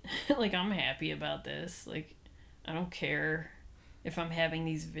with it. Like, I'm happy about this. Like, I don't care if I'm having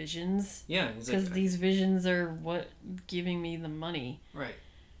these visions. Yeah, he's because like, these visions are what giving me the money. right.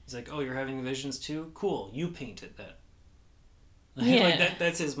 He's like, oh, you're having visions too? Cool, you paint it then. Yeah. Like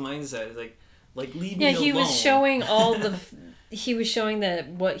that's his mindset. It's like leave me Yeah, alone. he was showing all the. He was showing that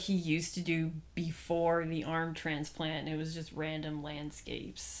what he used to do before the arm transplant, and it was just random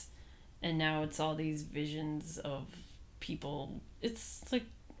landscapes, and now it's all these visions of people. It's like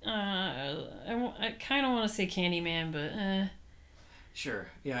I kind of want to say Candyman, but Sure.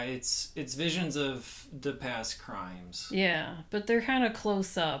 Yeah, it's visions of the past crimes. yeah, but they're kind of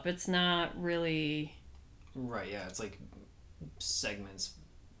close up. It's not really. Right. Yeah, it's like segments,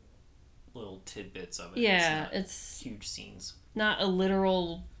 little tidbits of it. Yeah, it's huge scenes. Not a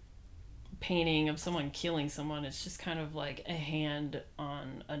literal painting of someone killing someone. It's just kind of like a hand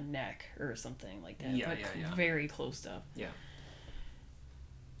on a neck or something like that. Yeah, but yeah. very close up. Yeah.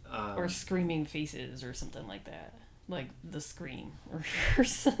 Or screaming faces or something like that. Like The Scream or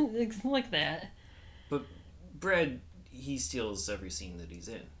something like that. But Brad, he steals every scene that he's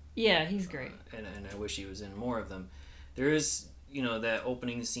in. Yeah, he's great. And I wish he was in more of them. There is, that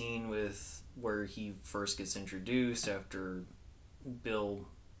opening scene where he first gets introduced after Bill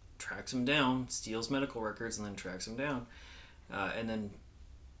tracks him down, steals medical records, and then tracks him down. And then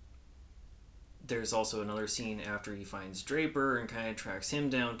there's also another scene after he finds Draper and kind of tracks him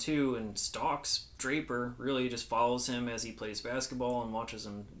down too and stalks Draper, really just follows him as he plays basketball and watches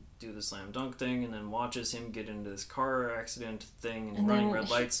him do the slam dunk thing, and then watches him get into this car accident thing and running red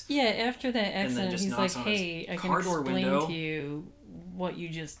lights. After that accident, he's like, hey, I can explain to you what you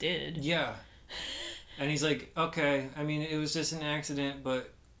just did. Yeah. And he's like, okay, I mean, it was just an accident,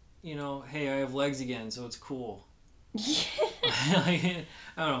 but, hey, I have legs again, so it's cool. Yeah. I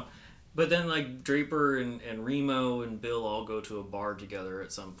don't know. But then, like, Draper and Remo and Bill all go to a bar together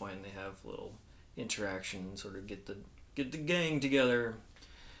at some point, and they have a little interaction, sort of get the gang together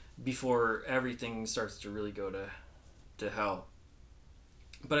before everything starts to really go to hell.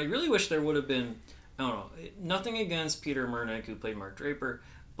 But I really wish there would have been, I don't know, nothing against Peter Murnick, who played Mark Draper,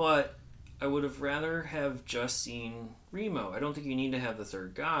 but I would have rather have just seen Remo. I don't think you need to have the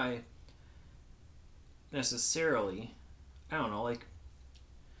third guy necessarily. I don't know, like,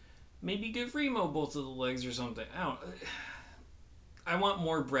 maybe give Remo both of the legs or something. I want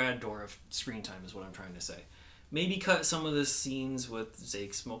more Brad Dourif screen time is what I'm trying to say. Maybe cut some of the scenes with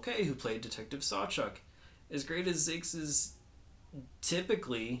Zakes Mulcahy, who played Detective Sawchuk. As great as Zakes is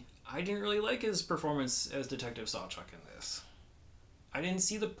typically, I didn't really like his performance as Detective Sawchuk in this. I didn't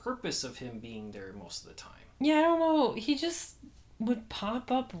see the purpose of him being there most of the time. Yeah, I don't know. He just would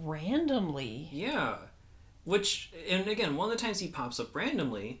pop up randomly. Yeah. And again, one of the times he pops up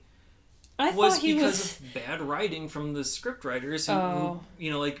randomly was because of bad writing from the script writers who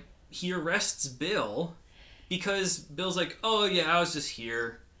like, he arrests Bill because Bill's like, oh yeah, I was just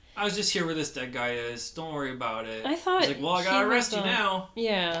here where this dead guy is. Don't worry about it. I thought he's like, well, I gotta arrest you now.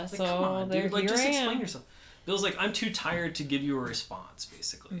 Yeah, like, so come on, dude. Like, just explain am. yourself. Bill's like, I'm too tired to give you a response,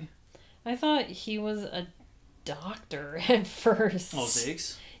 basically. I thought he was a doctor at first. Oh,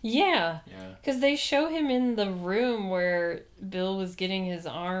 Zakes? Yeah. Yeah. Because they show him in the room where Bill was getting his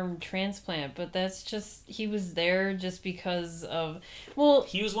arm transplant, but that's just, he was there just because of, well...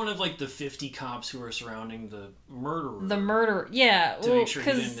 He was one of, like, the 50 cops who were surrounding the murderer. Yeah. To make sure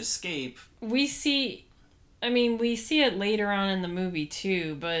he didn't escape. We see it later on in the movie,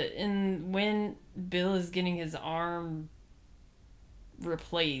 too, but when Bill is getting his arm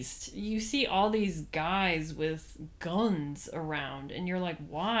replaced, you see all these guys with guns around, and you're like,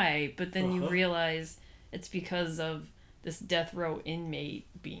 why? But then you realize it's because of this death row inmate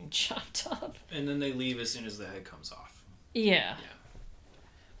being chopped up. And then they leave as soon as the head comes off. Yeah.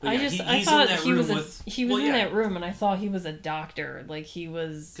 But I thought he was in that room, and I thought he was a doctor, like he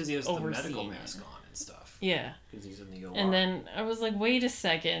was because he has the medical mask on and stuff. Yeah. Because he's in the OR. And then I was like, wait a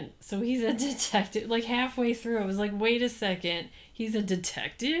second. So he's a detective. Like halfway through, I was like, wait a second. He's a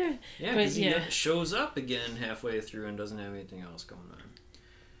detective? Yeah, because he shows up again halfway through and doesn't have anything else going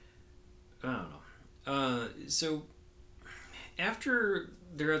on. I don't know. after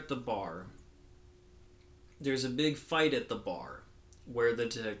they're at the bar, there's a big fight at the bar where the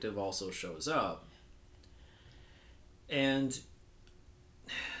detective also shows up. And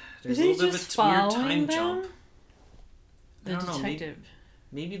there's a little bit of a weird time jump. The detective.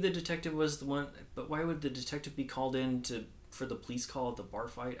 Maybe the detective was the one, but why would the detective be called in for the police call at the bar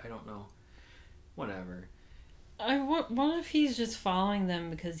fight? I don't know. Whatever. What if he's just following them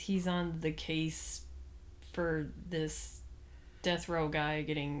because he's on the case for this death row guy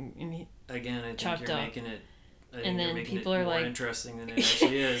getting Again, I think you're making it. And then people are more like interesting than it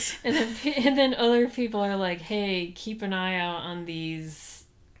actually is. and then other people are like, "Hey, keep an eye out on these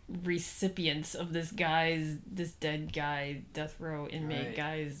recipients of this dead guy, death row inmate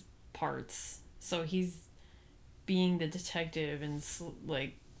guy's parts." So he's being the detective and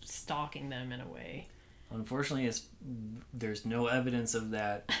like stalking them in a way. Unfortunately, there's no evidence of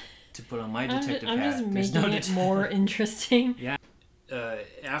that to put on my detective hat. I'm just making it more interesting. Yeah.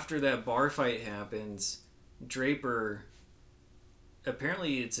 After that bar fight happens, Draper,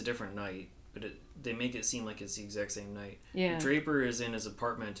 apparently it's a different night, but they make it seem like it's the exact same night. Yeah. Draper is in his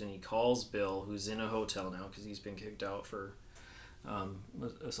apartment and he calls Bill, who's in a hotel now because he's been kicked out for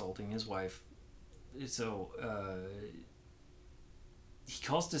assaulting his wife. So he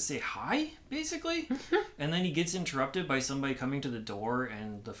calls to say hi, basically, and then he gets interrupted by somebody coming to the door,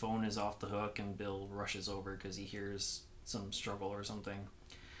 and the phone is off the hook, and Bill rushes over because he hears some struggle or something.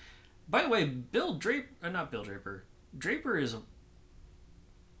 By the way, Draper is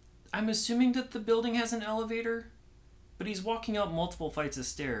I'm assuming that the building has an elevator, but he's walking up multiple flights of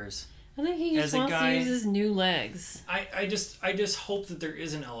stairs. I think he just wants to use his new legs. I just hope that there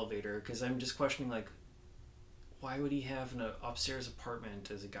is an elevator, because I'm just questioning, like, why would he have an upstairs apartment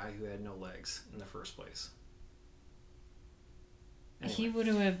as a guy who had no legs in the first place? Anyway. He would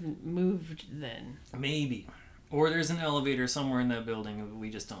have moved then. Maybe. Or there's an elevator somewhere in that building that we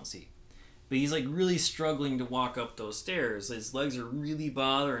just don't see. But he's like really struggling to walk up those stairs. His legs are really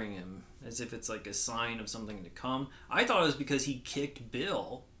bothering him, as if it's like a sign of something to come. I thought it was because he kicked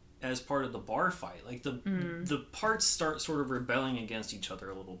Bill as part of the bar fight. Like the parts start sort of rebelling against each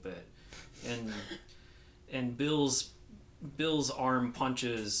other a little bit. And Bill's arm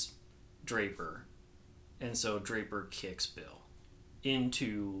punches Draper. And so Draper kicks Bill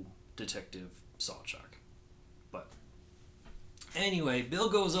into Detective Sawchuck. But anyway, Bill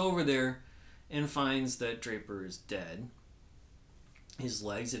goes over there and finds that Draper is dead. His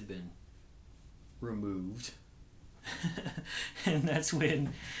legs have been removed. And that's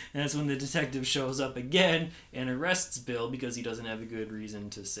when the detective shows up again and arrests Bill because he doesn't have a good reason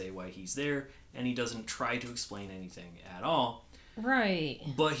to say why he's there, and he doesn't try to explain anything at all. Right.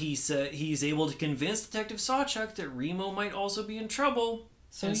 But he's able to convince Detective Sawchuck that Remo might also be in trouble.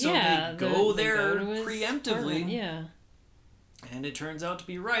 So they go there to preemptively. Yeah. And it turns out to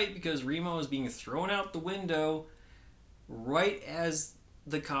be right, because Remo is being thrown out the window right as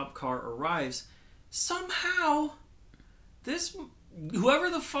the cop car arrives. Somehow, whoever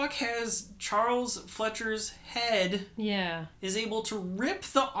the fuck has Charles Fletcher's head is able to rip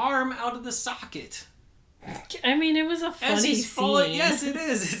the arm out of the socket. I mean, it was a funny scene. Yes, it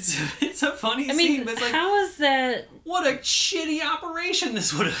is. It's a funny scene. But it's like, how is that? What a shitty operation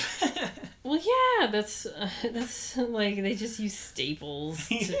this would have been. Well, yeah, that's like they just use staples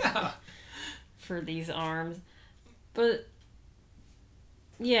for these arms. But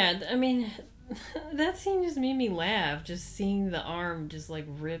yeah, I mean, that scene just made me laugh. Just seeing the arm just like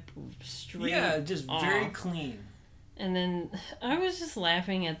rip straight. Yeah, just off. Very clean. And then I was just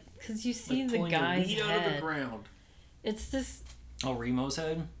laughing at, because you see like the guy's head out of the ground. It's this. Oh, Remo's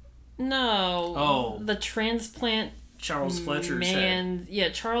head? No. Oh. The transplant. Charles Fletcher's head. Yeah,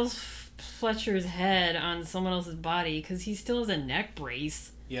 Charles Fletcher's head on someone else's body, because he still has a neck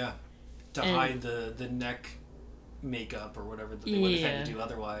brace. Yeah. To hide the neck makeup or whatever that they would have had to do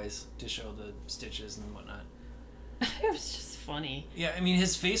otherwise to show the stitches and whatnot. It was just funny. Yeah, I mean,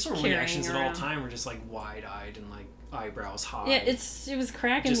 his facial reactions at all time were just like wide-eyed and like eyebrows high. Yeah, it was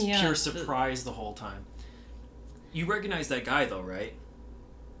cracking me up. Just pure surprise the whole time. You recognize that guy though, right?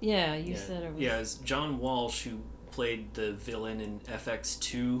 Yeah, you said it was. Yeah, it's John Walsh, who played the villain in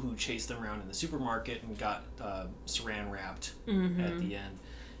FX2, who chased them around in the supermarket and got saran wrapped at the end.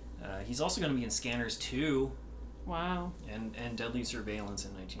 He's also going to be in Scanners 2. Wow. And Deadly Surveillance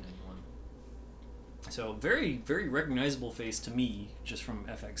in 1991. So very, very recognizable face to me, just from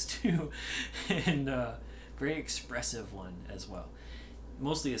FX2, and very expressive one as well.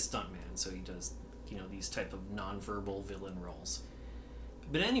 Mostly a stuntman, so he does, these type of non-verbal villain roles.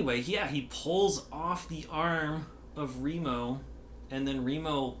 But anyway, he pulls off the arm of Remo and then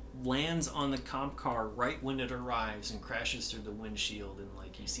Remo lands on the cop car right when it arrives and crashes through the windshield, and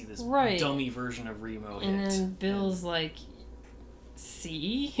like you see this dummy version of Remo and hit. then Bill's like,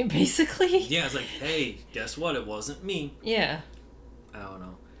 see, basically. Yeah, it's like, hey, guess what? It wasn't me. Yeah. I don't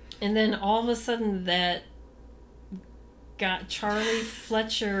know. And then all of a sudden that got Charlie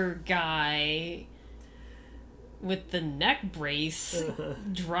Fletcher guy with the neck brace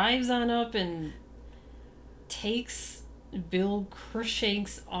drives on up and takes Bill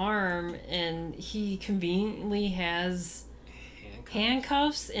Cruikshank's arm, and he conveniently has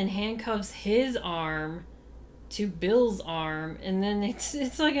handcuffs and handcuffs his arm to Bill's arm, and then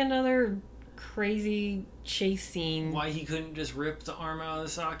it's like another crazy chase scene. Why he couldn't just rip the arm out of the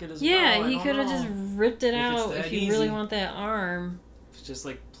socket as well? Yeah, he could have just ripped it out if you really want that arm. It's just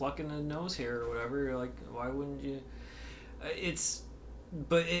like plucking a nose hair or whatever. You're like, why wouldn't you?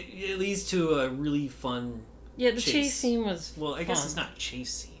 But it leads to a really fun. Yeah, the chase scene was. Well, I guess it's not a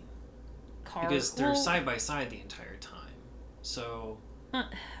chase scene because they're side by side the entire time. So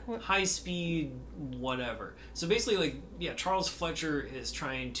high speed, whatever. So basically, like, yeah, Charles Fletcher is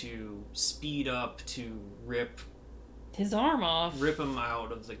trying to speed up to rip his arm off, rip him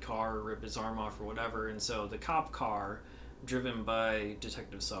out of the car, rip his arm off, or whatever. And so the cop car, driven by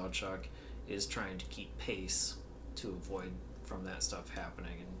Detective Sawchuck, is trying to keep pace to avoid from that stuff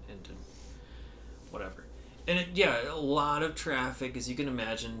happening and to whatever. And a lot of traffic, as you can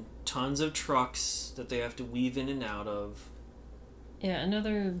imagine, tons of trucks that they have to weave in and out of. Yeah,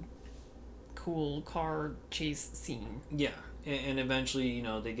 another cool car chase scene. Yeah, and eventually,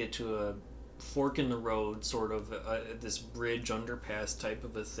 they get to a fork in the road, sort of this bridge underpass type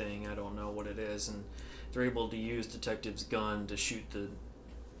of a thing. I don't know what it is, and they're able to use Detective's gun to shoot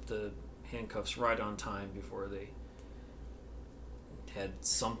the handcuffs right on time before they had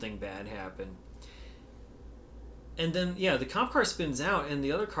something bad happen. And then, the cop car spins out, and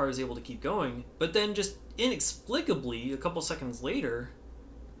the other car is able to keep going. But then, just inexplicably, a couple seconds later,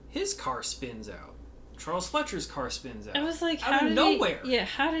 his car spins out. Charles Fletcher's car spins out. I was like, out of nowhere.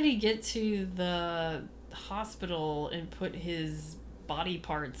 How did he get to the hospital and put his body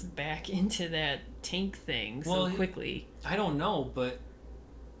parts back into that tank thing so quickly? I don't know, but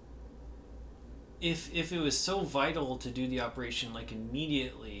if it was so vital to do the operation like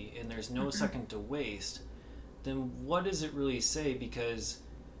immediately, and there's no second to waste, then what does it really say? Because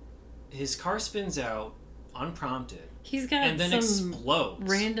his car spins out unprompted. He's got and then some explodes.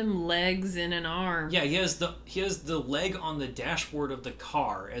 Random legs and an arm. Yeah, he has the leg on the dashboard of the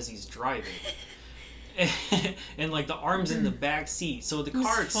car as he's driving. and like the arms in the back seat. So the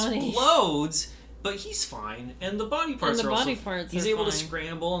car explodes, but he's fine, and the body parts he's able to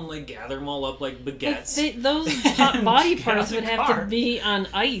scramble and like gather them all up like baguettes. Those body parts would have to be on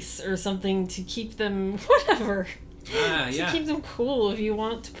ice or something to keep them whatever. To keep them cool if you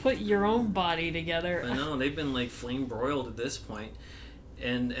want to put your own body together. I know, they've been like flame broiled at this point.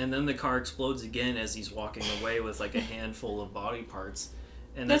 And then the car explodes again as he's walking away with like a handful of body parts.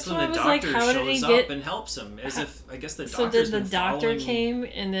 And that's when the doctor shows up and helps him. I guess the doctor's been following. So the doctor came,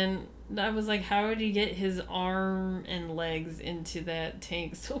 and then I was like, how did he get his arm and legs into that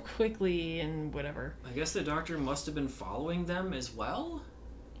tank so quickly and whatever? I guess the doctor must have been following them as well.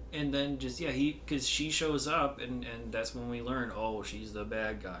 And then just, because she shows up, and that's when we learn, she's the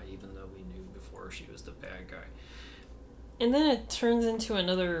bad guy, even though we knew before she was the bad guy. And then it turns into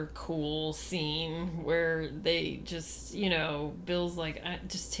another cool scene where they just, Bill's like,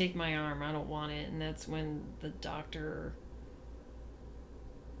 just take my arm, I don't want it. And that's when the doctor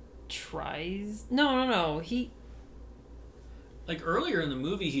tries... No. He... Like, earlier in the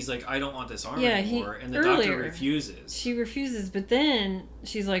movie, he's like, I don't want this arm anymore. And the doctor refuses. She refuses, but then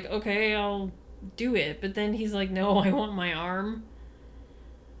she's like, okay, I'll do it. But then he's like, no, I want my arm.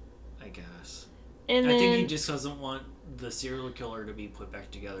 I guess. And I think he just doesn't want the serial killer to be put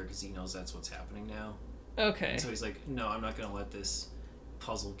back together because he knows that's what's happening now. Okay. And so he's like, no, I'm not going to let this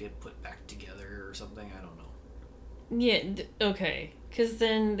puzzle get put back together or something. I don't know. Yeah, okay. Because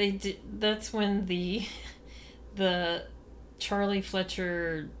then that's when the Charlie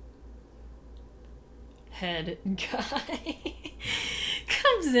Fletcher head guy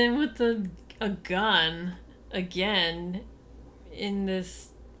comes in with a gun again in this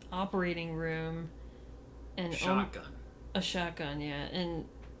operating room. And shotgun. A shotgun, yeah. And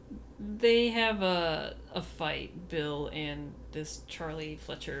they have a fight, Bill and this Charlie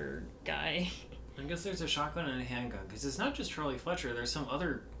Fletcher guy. I guess there's a shotgun and a handgun, because it's not just Charlie Fletcher. There's some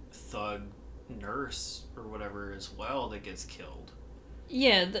other thug nurse or whatever as well that gets killed.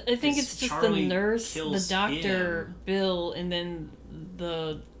 Yeah, I think it's just Charlie the nurse, the doctor, Bill, and then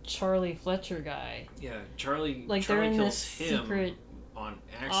the Charlie Fletcher guy. Yeah, Charlie. Like Charlie they're in kills this him secret on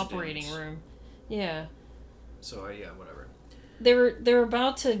accident. operating room. Yeah. So yeah, whatever. They're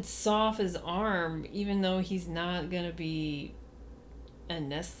about to saw off his arm, even though he's not gonna be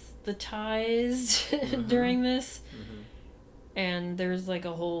anesthetized during this. Mm-hmm. And there's like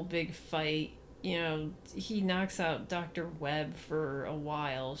a whole big fight. You know, he knocks out Dr. Webb for a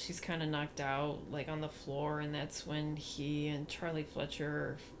while. She's kind of knocked out, like on the floor, and that's when he and Charlie Fletcher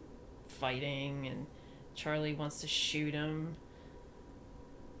are fighting, and Charlie wants to shoot him.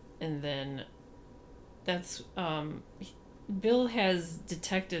 And then that's Bill has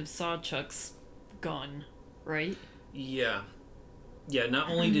Detective Sawchuck's gun, right? Yeah. Yeah,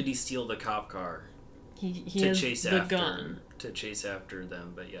 not only did he steal the cop car He to has chase the after gun. to chase after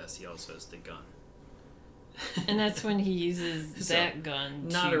them, but yes, he also has the gun. And that's when he uses So, that gun.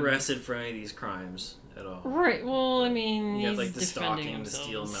 Not arrested for any of these crimes at all. Right. Well, I mean, You he's have like the defending stalking, the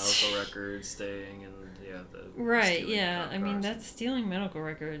steal himself. medical records thing, and yeah, the Right. stealing Yeah. cop I mean, cars. that's stealing medical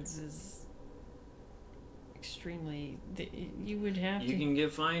records is extremely. You would have You to. can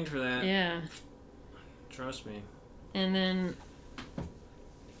get fined for that. Yeah. Trust me. And then,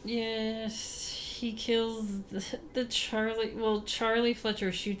 yes, he kills the Charlie. Well, Charlie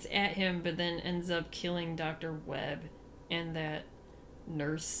Fletcher shoots at him, but then ends up killing Dr. Webb and that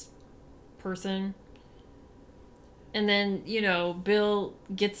nurse person. And then, you know, Bill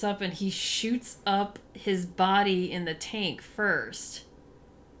gets up and he shoots up his body in the tank first.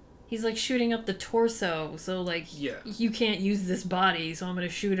 He's like shooting up the torso, so like Yeah. you can't use this body, so I'm gonna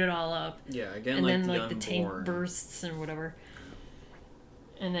shoot it all up. Yeah, again, And like then the like the tank unborn. bursts and whatever.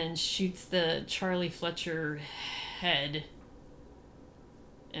 And then shoots the Charlie Fletcher head.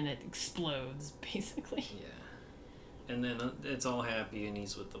 And it explodes, basically. Yeah. And then it's all happy, and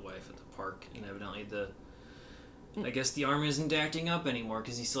he's with the wife at the park, and evidently I guess the arm isn't acting up anymore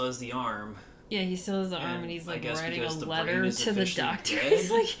because he still has the arm. Yeah, he still has the arm, And and he's I like guess writing a because the brain letter is to the officially doctor.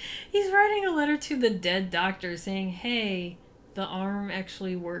 dead? He's writing a letter to the dead doctor saying, "Hey, the arm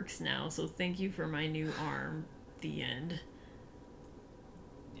actually works now, so thank you for my new arm." The end.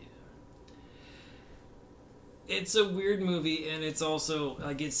 Yeah. It's a weird movie, and it's also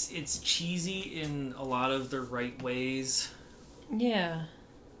like it's cheesy in a lot of the right ways. Yeah.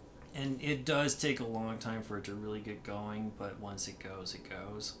 And it does take a long time for it to really get going, but once it goes, it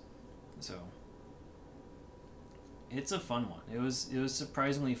goes. So it's a fun one. It was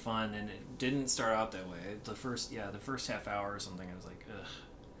surprisingly fun, and it didn't start out that way. The first half hour or something, I was like, ugh,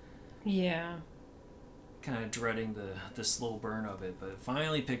 Yeah. kind of dreading the slow burn of it, but it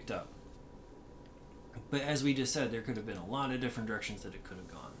finally picked up. But as we just said, there could have been a lot of different directions that it could have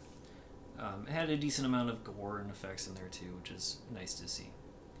gone. It had a decent amount of gore and effects in there too, which is nice to see.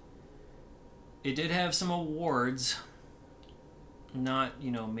 It did have some awards, not,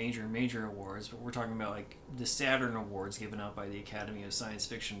 major awards, but we're talking about like the Saturn Awards given out by the Academy of Science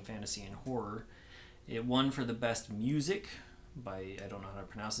Fiction, Fantasy, and Horror. It won for the best music by, I don't know how to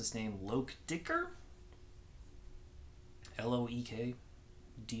pronounce this name, Loke Dicker? Loekdikker.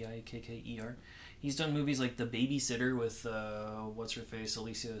 He's done movies like The Babysitter with, what's-her-face,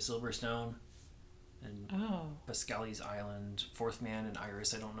 Alicia Silverstone, and Pascali's Island, Fourth Man, and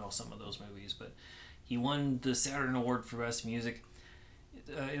Iris. I don't know some of those movies, but he won the Saturn Award for Best Music.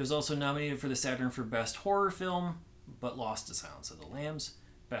 It was also nominated for the Saturn for Best Horror Film, but lost to Silence of the Lambs.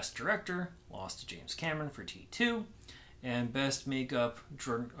 Best Director, lost to James Cameron for T2. And Best Makeup,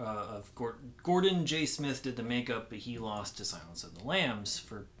 of Gordon J. Smith did the makeup, but he lost to Silence of the Lambs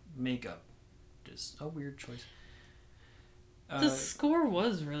for makeup. Just a weird choice. The score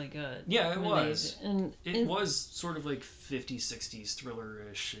was really good. Yeah, it was. And it was sort of like 50s, 60s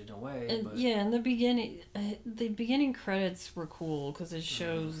thriller-ish in a way. And, but... yeah, in the beginning credits were cool because it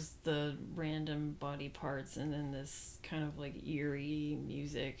shows the random body parts and then this kind of like eerie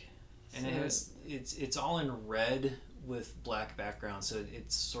music. And it's all in red with black background, so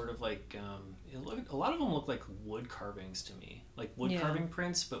it's sort of like a lot of them look like wood carvings to me, like wood carving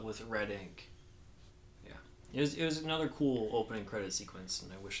prints, but with red ink. It was another cool opening credit sequence,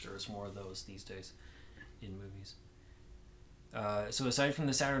 and I wish there was more of those these days in movies. So aside from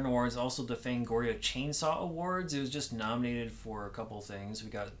the Saturn Awards, also the Fangoria Chainsaw Awards, it was just nominated for a couple things. We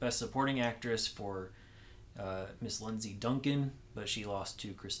got Best Supporting Actress for Miss Lindsay Duncan, but she lost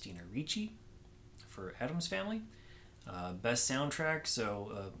to Christina Ricci for Addams Family. Best Soundtrack,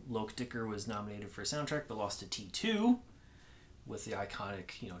 so Loke Dicker was nominated for soundtrack, but lost to T2 with the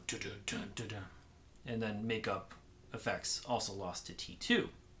iconic, dun-dun-dun-dun-dun. And then makeup effects also lost to T2.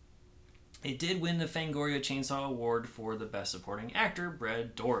 It did win the Fangoria Chainsaw Award for the Best Supporting Actor,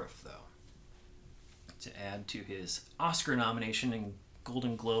 Brad Dourif, though, to add to his Oscar nomination and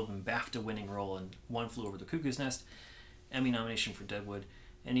Golden Globe and BAFTA winning role in One Flew Over the Cuckoo's Nest, Emmy nomination for Deadwood,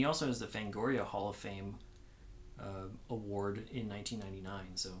 and he also has the Fangoria Hall of Fame award in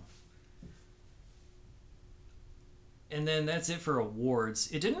 1999. So, and then that's it for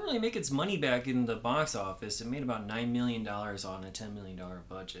awards. It didn't really make its money back in the box office. It made about $9 million on a $10 million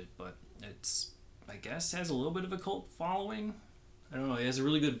budget, but it's, I guess, has a little bit of a cult following. I don't know. It has a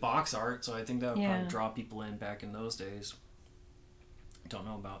really good box art, so I think that would probably draw people in back in those days. Don't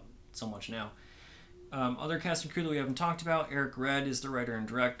know about so much now. Other cast and crew that we haven't talked about, Eric Red is the writer and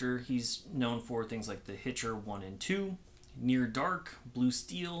director. He's known for things like The Hitcher 1 and 2, Near Dark, Blue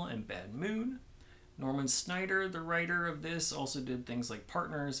Steel, and Bad Moon. Norman Snyder, the writer of this, also did things like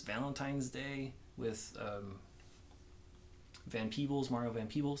Partners, Valentine's Day with Mario Van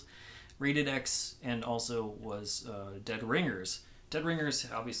Peebles, Rated X, and also was Dead Ringers. Dead Ringers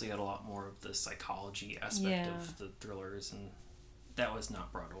obviously had a lot more of the psychology aspect of the thrillers, and that was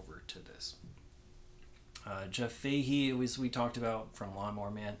not brought over to this. Jeff Fahey, as we talked about from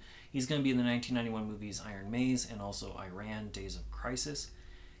Lawnmower Man, he's going to be in the 1991 movies Iron Maze and also Iran, Days of Crisis.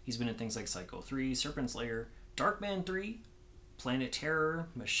 He's been in things like Psycho 3, Serpent's Lair, Darkman 3, Planet Terror,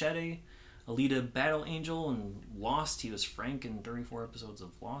 Machete, Alita Battle Angel, and Lost. He was Frank in 34 episodes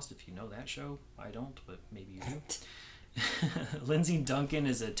of Lost, if you know that show. I don't, but maybe you do. Lindsay Duncan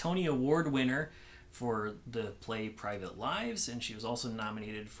is a Tony Award winner for the play Private Lives, and she was also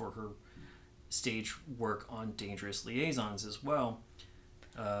nominated for her stage work on Dangerous Liaisons as well.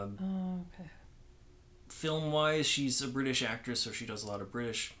 Okay. Film-wise, she's a British actress, so she does a lot of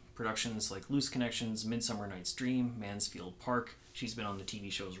British productions like Loose Connections, Midsummer Night's Dream, Mansfield Park. She's been on the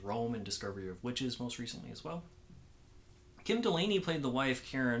TV shows Rome and Discovery of Witches most recently as well. Kim Delaney played the wife,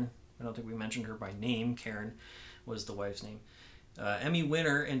 Karen. I don't think we mentioned her by name. Karen was the wife's name. Emmy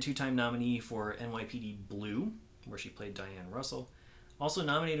winner and two-time nominee for NYPD Blue, where she played Diane Russell. Also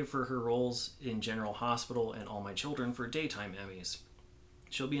nominated for her roles in General Hospital and All My Children for daytime Emmys.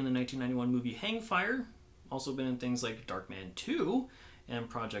 She'll be in the 1991 movie Hangfire. Also been in things like Darkman 2 and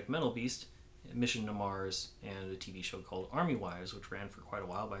Project Metal Beast, Mission to Mars, and a TV show called Army Wives, which ran for quite a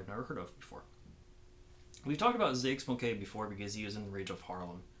while, but I've never heard of before. We've talked about Zake Smokey before because he was in Rage of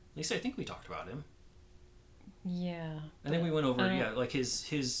Harlem. At least I think we talked about him. Yeah. I think we went over, like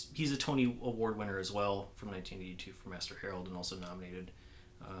he's a Tony Award winner as well from 1982 for Master Harold, and also nominated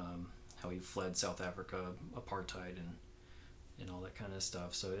how he fled South Africa, apartheid, and all that kind of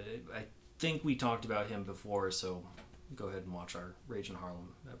stuff. So I think we talked about him before, so go ahead and watch our Rage in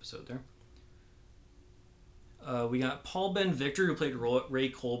Harlem episode there. We got Paul Ben Victor, who played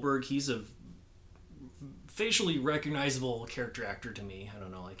Ray Kohlberg. He's a facially recognizable character actor to me. I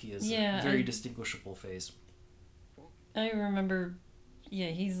don't know, like he has a very distinguishable face. I remember,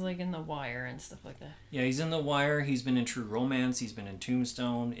 he's like in The Wire and stuff like that. Yeah, he's in The Wire. He's been in True Romance. He's been in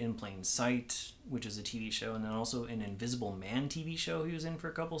Tombstone, In Plain Sight, which is a TV show, and then also an Invisible Man TV show he was in for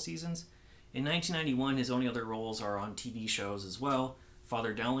a couple seasons. In 1991, his only other roles are on TV shows as well.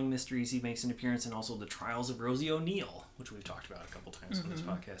 Father Dowling Mysteries, he makes an appearance, and also The Trials of Rosie O'Neill, which we've talked about a couple times on this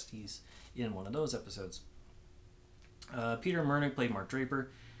podcast. He's in one of those episodes. Peter Murnick played Mark Draper.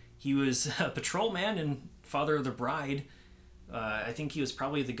 He was a patrolman in Father of the Bride. I think he was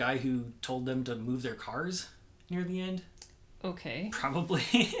probably the guy who told them to move their cars near the end. Okay. Probably.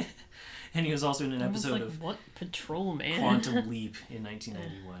 And he was also in an episode of what patrolman? Quantum Leap in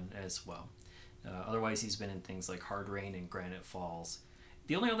 1991 as well. Otherwise, he's been in things like Hard Rain and Granite Falls.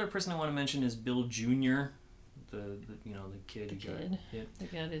 The only other person I want to mention is Bill Jr., the kid who got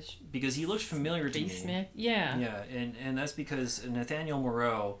hit. Because he looked familiar to me. Yeah. Yeah, and that's because Nathaniel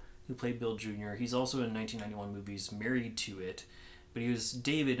Moreau, who played Bill Jr., he's also in 1991 movies Married to It, but he was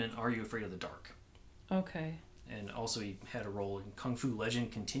David in Are You Afraid of the Dark? Okay. And also he had a role in Kung Fu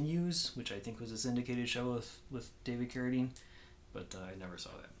Legend Continues, which I think was a syndicated show with David Carradine, but I never saw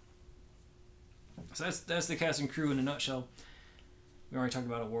that. So that's the cast and crew in a nutshell. We already talked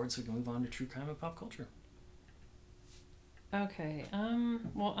about awards, so we can move on to true crime and pop culture. Okay.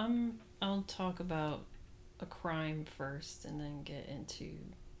 I'll talk about a crime first, and then get into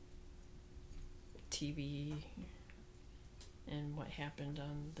TV and what happened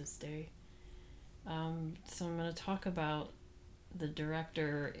on this day. So I'm going to talk about the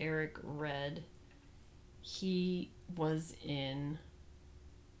director, Eric Red. He was in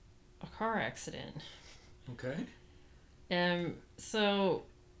a car accident. Okay. So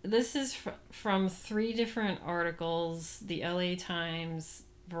this is from 3 different articles: the LA Times,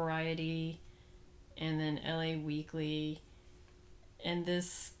 Variety, and then LA Weekly. And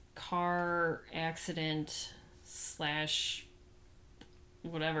this car accident /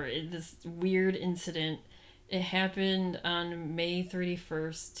 whatever, this weird incident It happened on May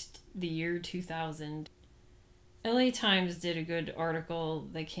 31st, the year 2000. LA Times did a good article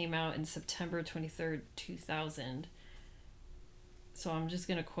that came out in September 23rd, 2000. So I'm just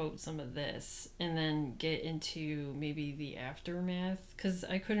going to quote some of this and then get into maybe the aftermath. Because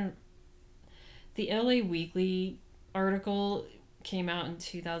I couldn't... The LA Weekly article came out in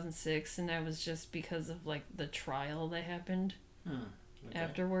 2006, and that was just because of, like, the trial that happened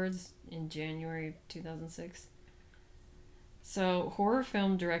afterwards in January of 2006. So, horror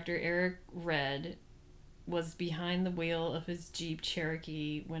film director Eric Red was behind the wheel of his Jeep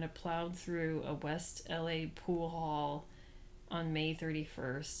Cherokee when it plowed through a West LA pool hall on May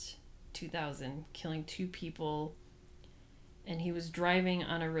 31st, 2000, killing 2 people. And he was driving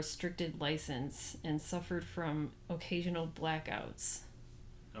on a restricted license and suffered from occasional blackouts.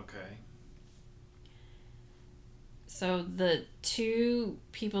 Okay. So the 2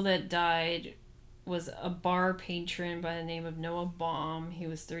 people that died was a bar patron by the name of Noah Baum. He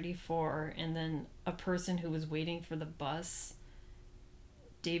was 34. And then a person who was waiting for the bus,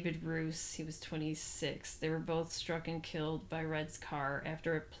 David Roos. He was 26. They were both struck and killed by Red's car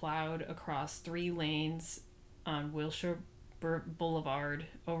after it plowed across 3 lanes on Wilshire Boulevard,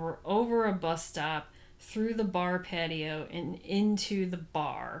 over a bus stop, through the bar patio, and into the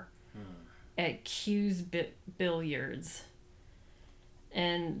bar at Q's Billiards.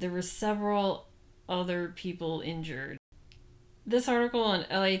 And there were several other people injured. This article on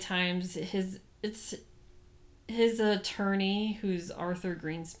LA Times, his attorney, who's Arthur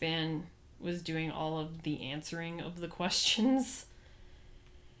Greenspan, was doing all of the answering of the questions.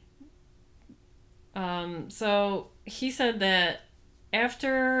 So he said that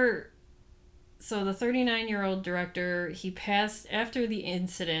the 39-year-old director, after the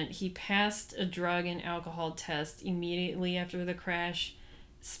incident, he passed a drug and alcohol test immediately after the crash,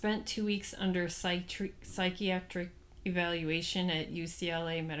 spent 2 weeks under psychiatric evaluation at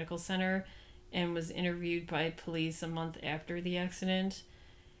UCLA Medical Center, and was interviewed by police a month after the accident.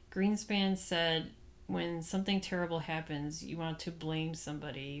 Greenspan said, "When something terrible happens, you want to blame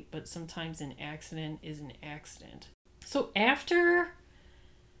somebody, but sometimes an accident is an accident." So after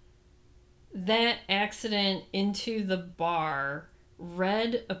that accident into the bar,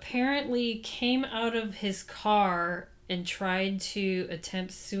 Red apparently came out of his car and tried to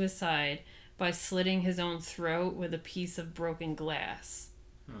attempt suicide by slitting his own throat with a piece of broken glass.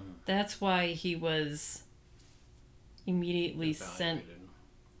 That's why he was immediately sent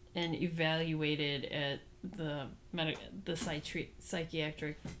and evaluated at the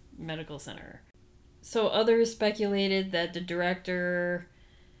psychiatric medical center. So others speculated that the director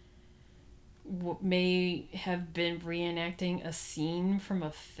may have been reenacting a scene from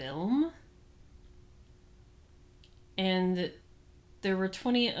a film. And there were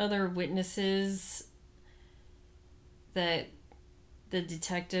 20 other witnesses that the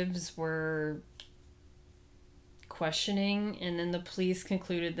detectives were questioning, and then the police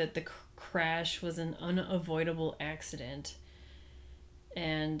concluded that the crash was an unavoidable accident.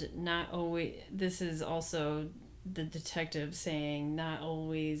 And this is also the detective saying, not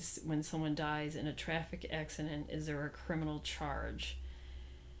always when someone dies in a traffic accident is there a criminal charge.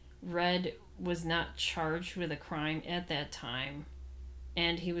 Red was not charged with a crime at that time,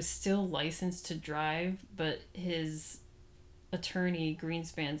 and he was still licensed to drive, but his attorney,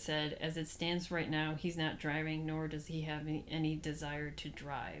 Greenspan, said, as it stands right now, he's not driving, nor does he have any desire to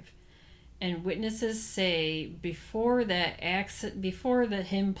drive. And witnesses say before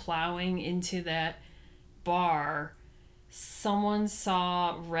him plowing into that bar, someone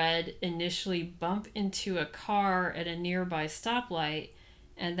saw Red initially bump into a car at a nearby stoplight,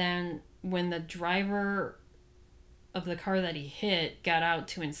 and then when the driver of the car that he hit got out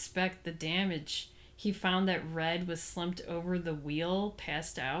to inspect the damage, he found that Red was slumped over the wheel,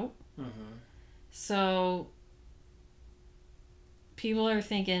 passed out. So people are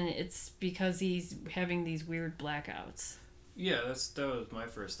thinking it's because he's having these weird blackouts. Yeah, that was my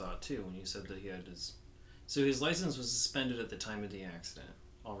first thought too when you said that he had his license was suspended at the time of the accident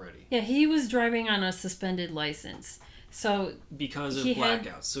already. Yeah, he was driving on a suspended license. So because of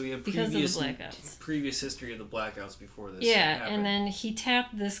blackouts. So he had previous history of the blackouts before this. Yeah, happened. And then he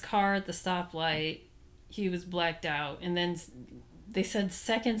tapped this car at the stoplight. He was blacked out, and then they said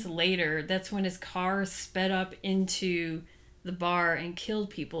seconds later that's when his car sped up into the bar and killed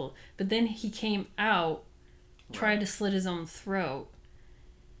people. But then he came out, tried to slit his own throat.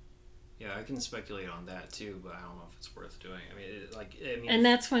 Yeah, I can speculate on that too, but I don't know if it's worth doing. And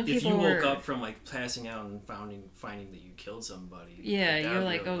that's when if you woke up from like passing out and finding that you killed somebody. Yeah, you're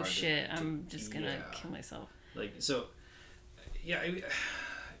like, oh shit, I'm just gonna kill myself. Like so, yeah.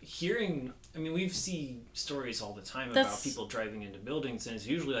 hearing, I mean, we see stories all the time about That's- people driving into buildings, and it's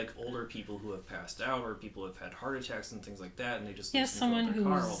usually like older people who have passed out or people who have had heart attacks and things like that, and they just Yeah, lose someone control of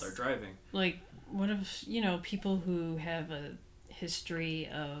their car while who's- they're driving. Like, what if, people who have a history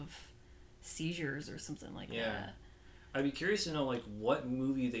of seizures or something like Yeah. that? I'd be curious to know, like, what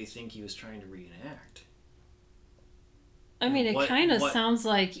movie they think he was trying to reenact. I mean, it What- kind of what- sounds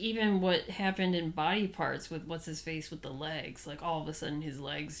like even what happened in Body Parts with what's his face with the legs. Like all of a sudden his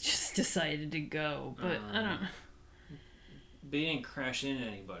legs just decided to go. But I don't. They didn't crash into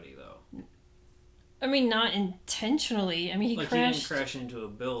anybody, though. I mean, not intentionally. I mean, he He crashed. didn't crash into a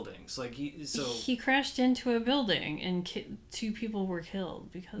building. So, like, He crashed into a building and two people were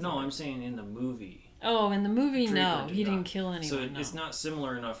killed because. No, of it. I'm saying in the movie. Oh, in the movie, Draper no, did he didn't not. kill anyone. So no. it's not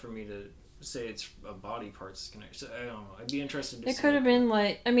similar enough for me to say it's a Body Parts connection. So, I don't know. I'd be interested to It see. could have been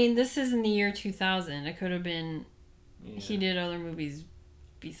like. I mean, this is in the year 2000. It could have been. Yeah. He did other movies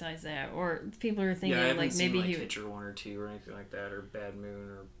besides that, or people are thinking Yeah, I haven't like seen, maybe like, he. Hitcher 1 or 2 or anything like that, or Bad Moon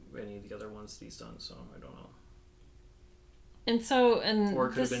or any of the other ones he's done. So I don't know. And so and Or it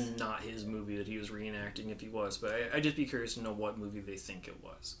could this, have been not his movie that he was reenacting if he was. But I'd just be curious to know what movie they think it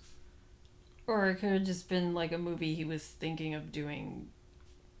was. or it could have just been like a movie he was thinking of doing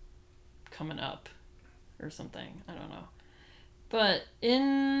coming up or something. I don't know. But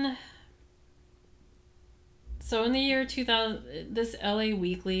in the year 2000, this LA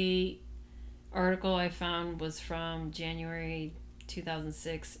Weekly article I found was from January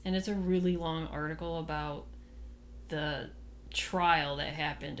 2006, and it's a really long article about the trial that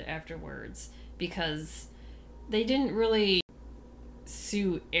happened afterwards, because they didn't really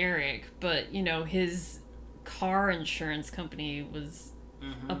sue Eric, but his car insurance company was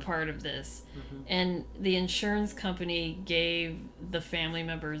a part of this. And the insurance company gave the family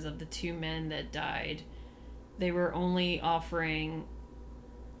members of the two men that died, they were only offering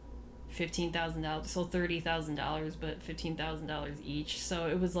 $15,000, so $30,000, but $15,000 each. So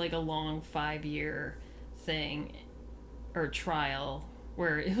it was like a long 5-year thing or trial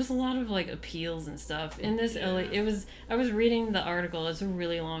where it was a lot of like appeals and stuff. In this LA, I was reading the article. It's a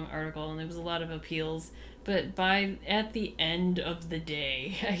really long article, and there was a lot of appeals. But at the end of the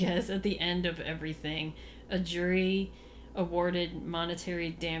day, I guess at the end of everything, a jury awarded monetary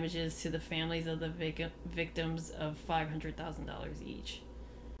damages to the families of the victims of $500,000 each.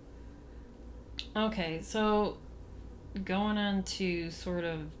 Okay, so going on to sort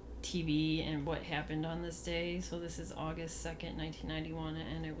of TV and what happened on this day. So this is August 2nd, 1991,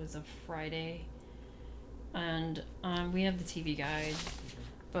 and it was a Friday. And we have the TV guide,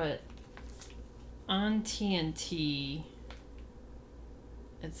 but on TNT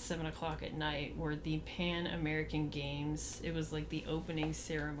at 7 o'clock at night were the Pan American Games. It was like the opening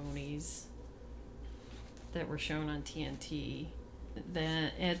ceremonies that were shown on TNT.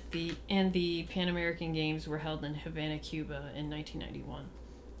 The Pan American Games were held in Havana, Cuba in 1991.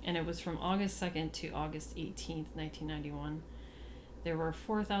 And it was from August 2nd to August 18th, 1991. There were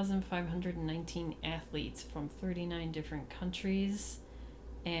 4,519 athletes from 39 different countries,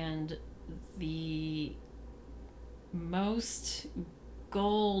 and the most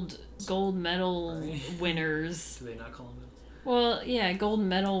gold medal winners. Do they not call them medals? Well, yeah, gold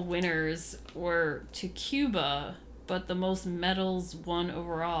medal winners were to Cuba, but the most medals won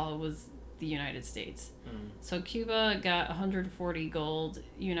overall was the United States. So Cuba got 140 gold,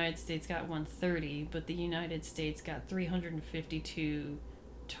 United States got 130, but the United States got 352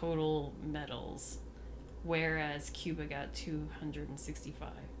 total medals, whereas Cuba got 265.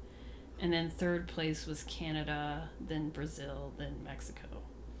 And then third place was Canada, then Brazil, then Mexico.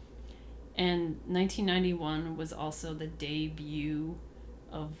 And 1991 was also the debut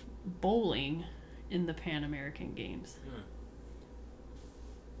of bowling in the Pan American Games.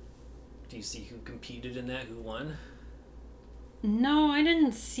 Do you see who competed in that? Who won? No, I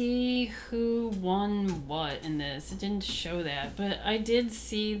didn't see who won what in this. It didn't show that. But I did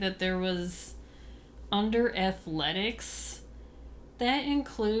see that there was under athletics. That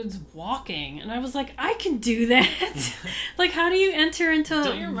includes walking. And I was like, I can do that. Like, how do you enter into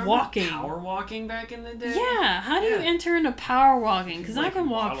Do you remember walking? power walking back in the day? Yeah, how do you enter into power walking? Because I Like, can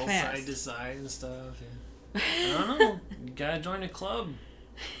walk waddle fast. side to side and stuff. Yeah. I don't know. You gotta join a club.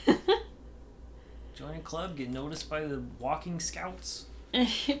 Join a club, get noticed by the walking scouts.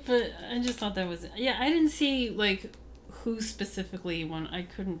 But I just thought that was... Yeah, I didn't see, like, who specifically won. I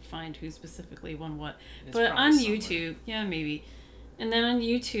couldn't find who specifically won what. It's But probably on somewhere. YouTube, yeah, maybe. And then on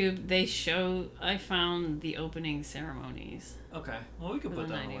YouTube, they show... I found the opening ceremonies. Okay. Well, we could For put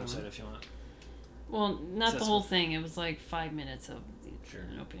the that on the 91. website if you want. Well, not the That's whole what- thing. It was like 5 minutes of the Sure.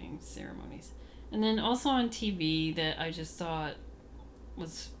 opening ceremonies. And then also on TV that I just thought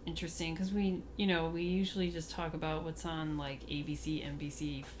was interesting because we usually just talk about what's on like ABC,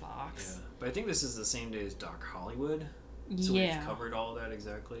 NBC, Fox. Yeah, but I think this is the same day as Doc Hollywood. So Yeah. we've covered all that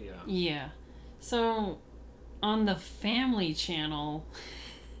exactly. Yeah. Yeah. So on the Family Channel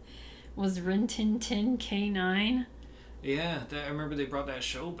was Rin Tin Tin K9. Yeah, I remember they brought that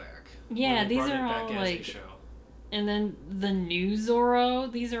show back. Yeah, Or they these brought are it back all as a like, show. and then the new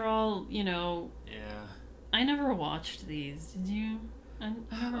Zorro. These are all Yeah. I never watched these. Did you? I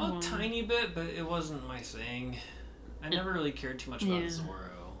never A watched. tiny bit, but it wasn't my thing. I never really cared too much about Yeah. Zorro.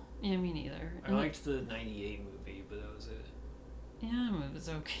 Yeah, me neither. I liked the '98 movie, but that was it. Yeah, it was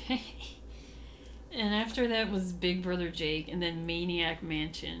okay. And after that was Big Brother Jake, and then Maniac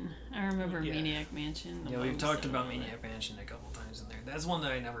Mansion. I remember Yeah. Maniac Mansion. the Yeah, we've most talked out about of it. Maniac Mansion a couple times in there. That's one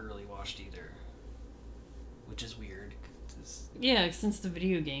that I never really watched either, which is weird. 'Cause Yeah, since the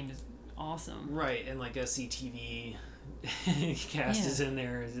video game is awesome. right, and like SCTV cast Yeah. is in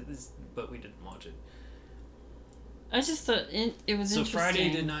there, but we didn't watch it. I just thought it was So interesting. Friday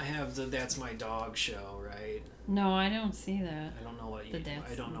did not have the That's My Dog show, right? No, I don't see that. I don't know what you.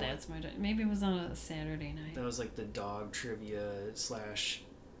 That's I don't know. That's my dog. Maybe it was on a Saturday night. That was like the dog trivia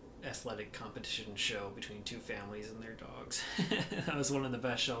 / athletic competition show between two families and their dogs. That was one of the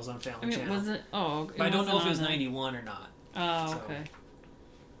best shows on Family Channel. Was it? Oh, But I don't know if wasn't it was on the- 91 or not. Oh, So- okay.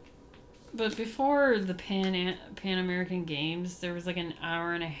 But before the Pan American Games, there was like an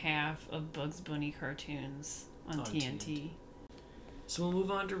hour and a half of Bugs Bunny cartoons on TNT. So we'll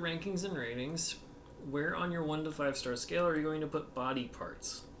move on to rankings and ratings. Where on your 1 to 5 star scale are you going to put Body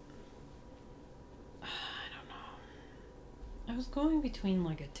Parts? I don't know. I was going between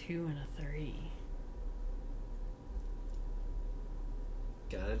like a 2 and a 3.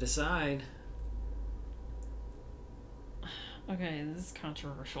 Gotta decide. Okay, this is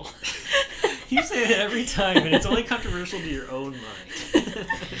controversial. You say that every time, and it's only controversial to your own mind.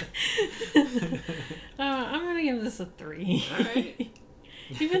 I'm gonna give this a 3. Alright.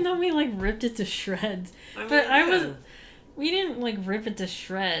 Even though we like ripped it to shreds. I But mean, I yeah. was. We didn't like rip it to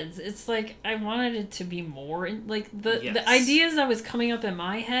shreds. It's like I wanted it to be more. Like the Yes. ideas that was coming up in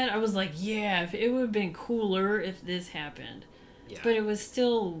my head, I was like, yeah, if it would have been cooler if this happened. Yeah. But it was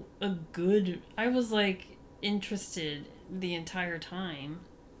still a good. I was like interested the entire time.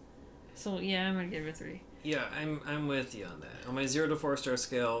 So yeah, I'm gonna give it a 3. Yeah, I'm with you on that. On my 0 to 4 star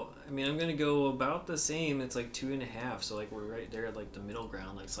scale, I mean, I'm gonna go about the same. It's like 2.5, so like we're right there at like the middle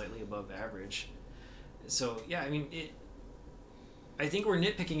ground, like slightly above average. So yeah, I mean it. I think we're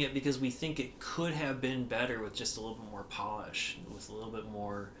nitpicking it because we think it could have been better with just a little bit more polish, with a little bit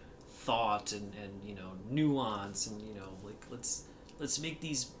more thought and nuance, and like let's make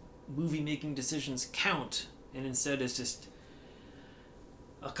these movie making decisions count, and instead it's just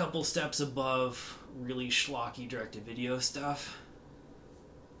a couple steps above really schlocky direct-to-video stuff.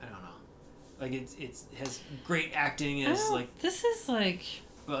 I don't know. Like it has great acting as like, this is like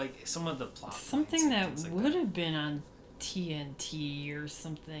but like some of the plot something points and that things like would have been on TNT or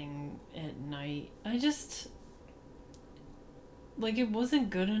something at night. I just like it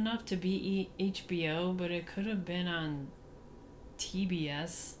wasn't good enough to be HBO, but it could have been on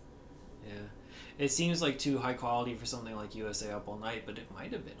TBS. Yeah, it seems like too high quality for something like USA Up All Night, but it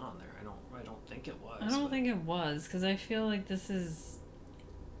might have been on there. I don't think it was. I don't think it was because I feel like this is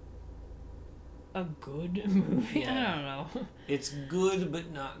a good movie. Yeah. I don't know. It's good,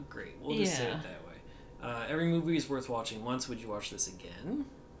 but not great. We'll just say Yeah. it that way. Every movie is worth watching once. Would you watch this again?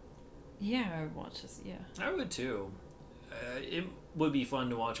 Yeah, I would watch this. Yeah. I would too. It would be fun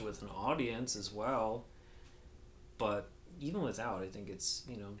to watch it with an audience as well. But even without, I think it's,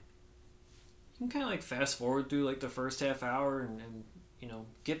 you can kind of like fast forward through like the first half hour and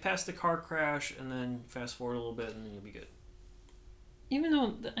get past the car crash and then fast forward a little bit and then you'll be good. Even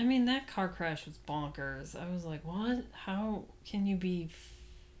though, I mean, that car crash was bonkers. I was like, what? How can you be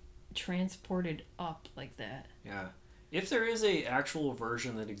transported up like that? Yeah. If there is a actual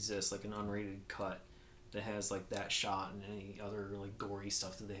version that exists, like an unrated cut that has like that shot and any other like gory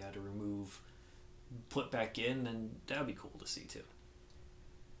stuff that they had to remove, put back in, then that'd be cool to see too.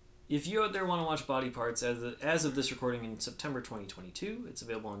 If you out there want to watch Body Parts, as of this recording in September 2022, it's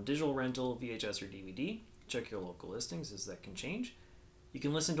available on digital rental, VHS, or DVD. Check your local listings as that can change. You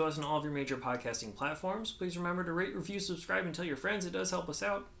can listen to us on all of your major podcasting platforms. Please remember to rate, review, subscribe, and tell your friends. It does help us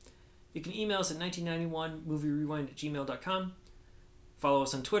out. You can email us at 1991movierewind@gmail.com. Follow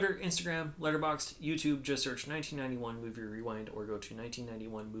us on Twitter, Instagram, Letterboxd, YouTube. Just search 1991 Movie Rewind or go to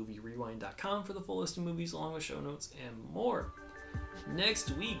 1991movierewind.com for the full list of movies along with show notes and more.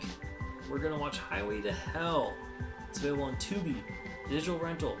 Next week, we're going to watch Highway to Hell. It's available on Tubi, digital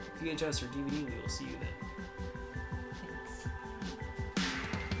rental, VHS, or DVD. We will see you then.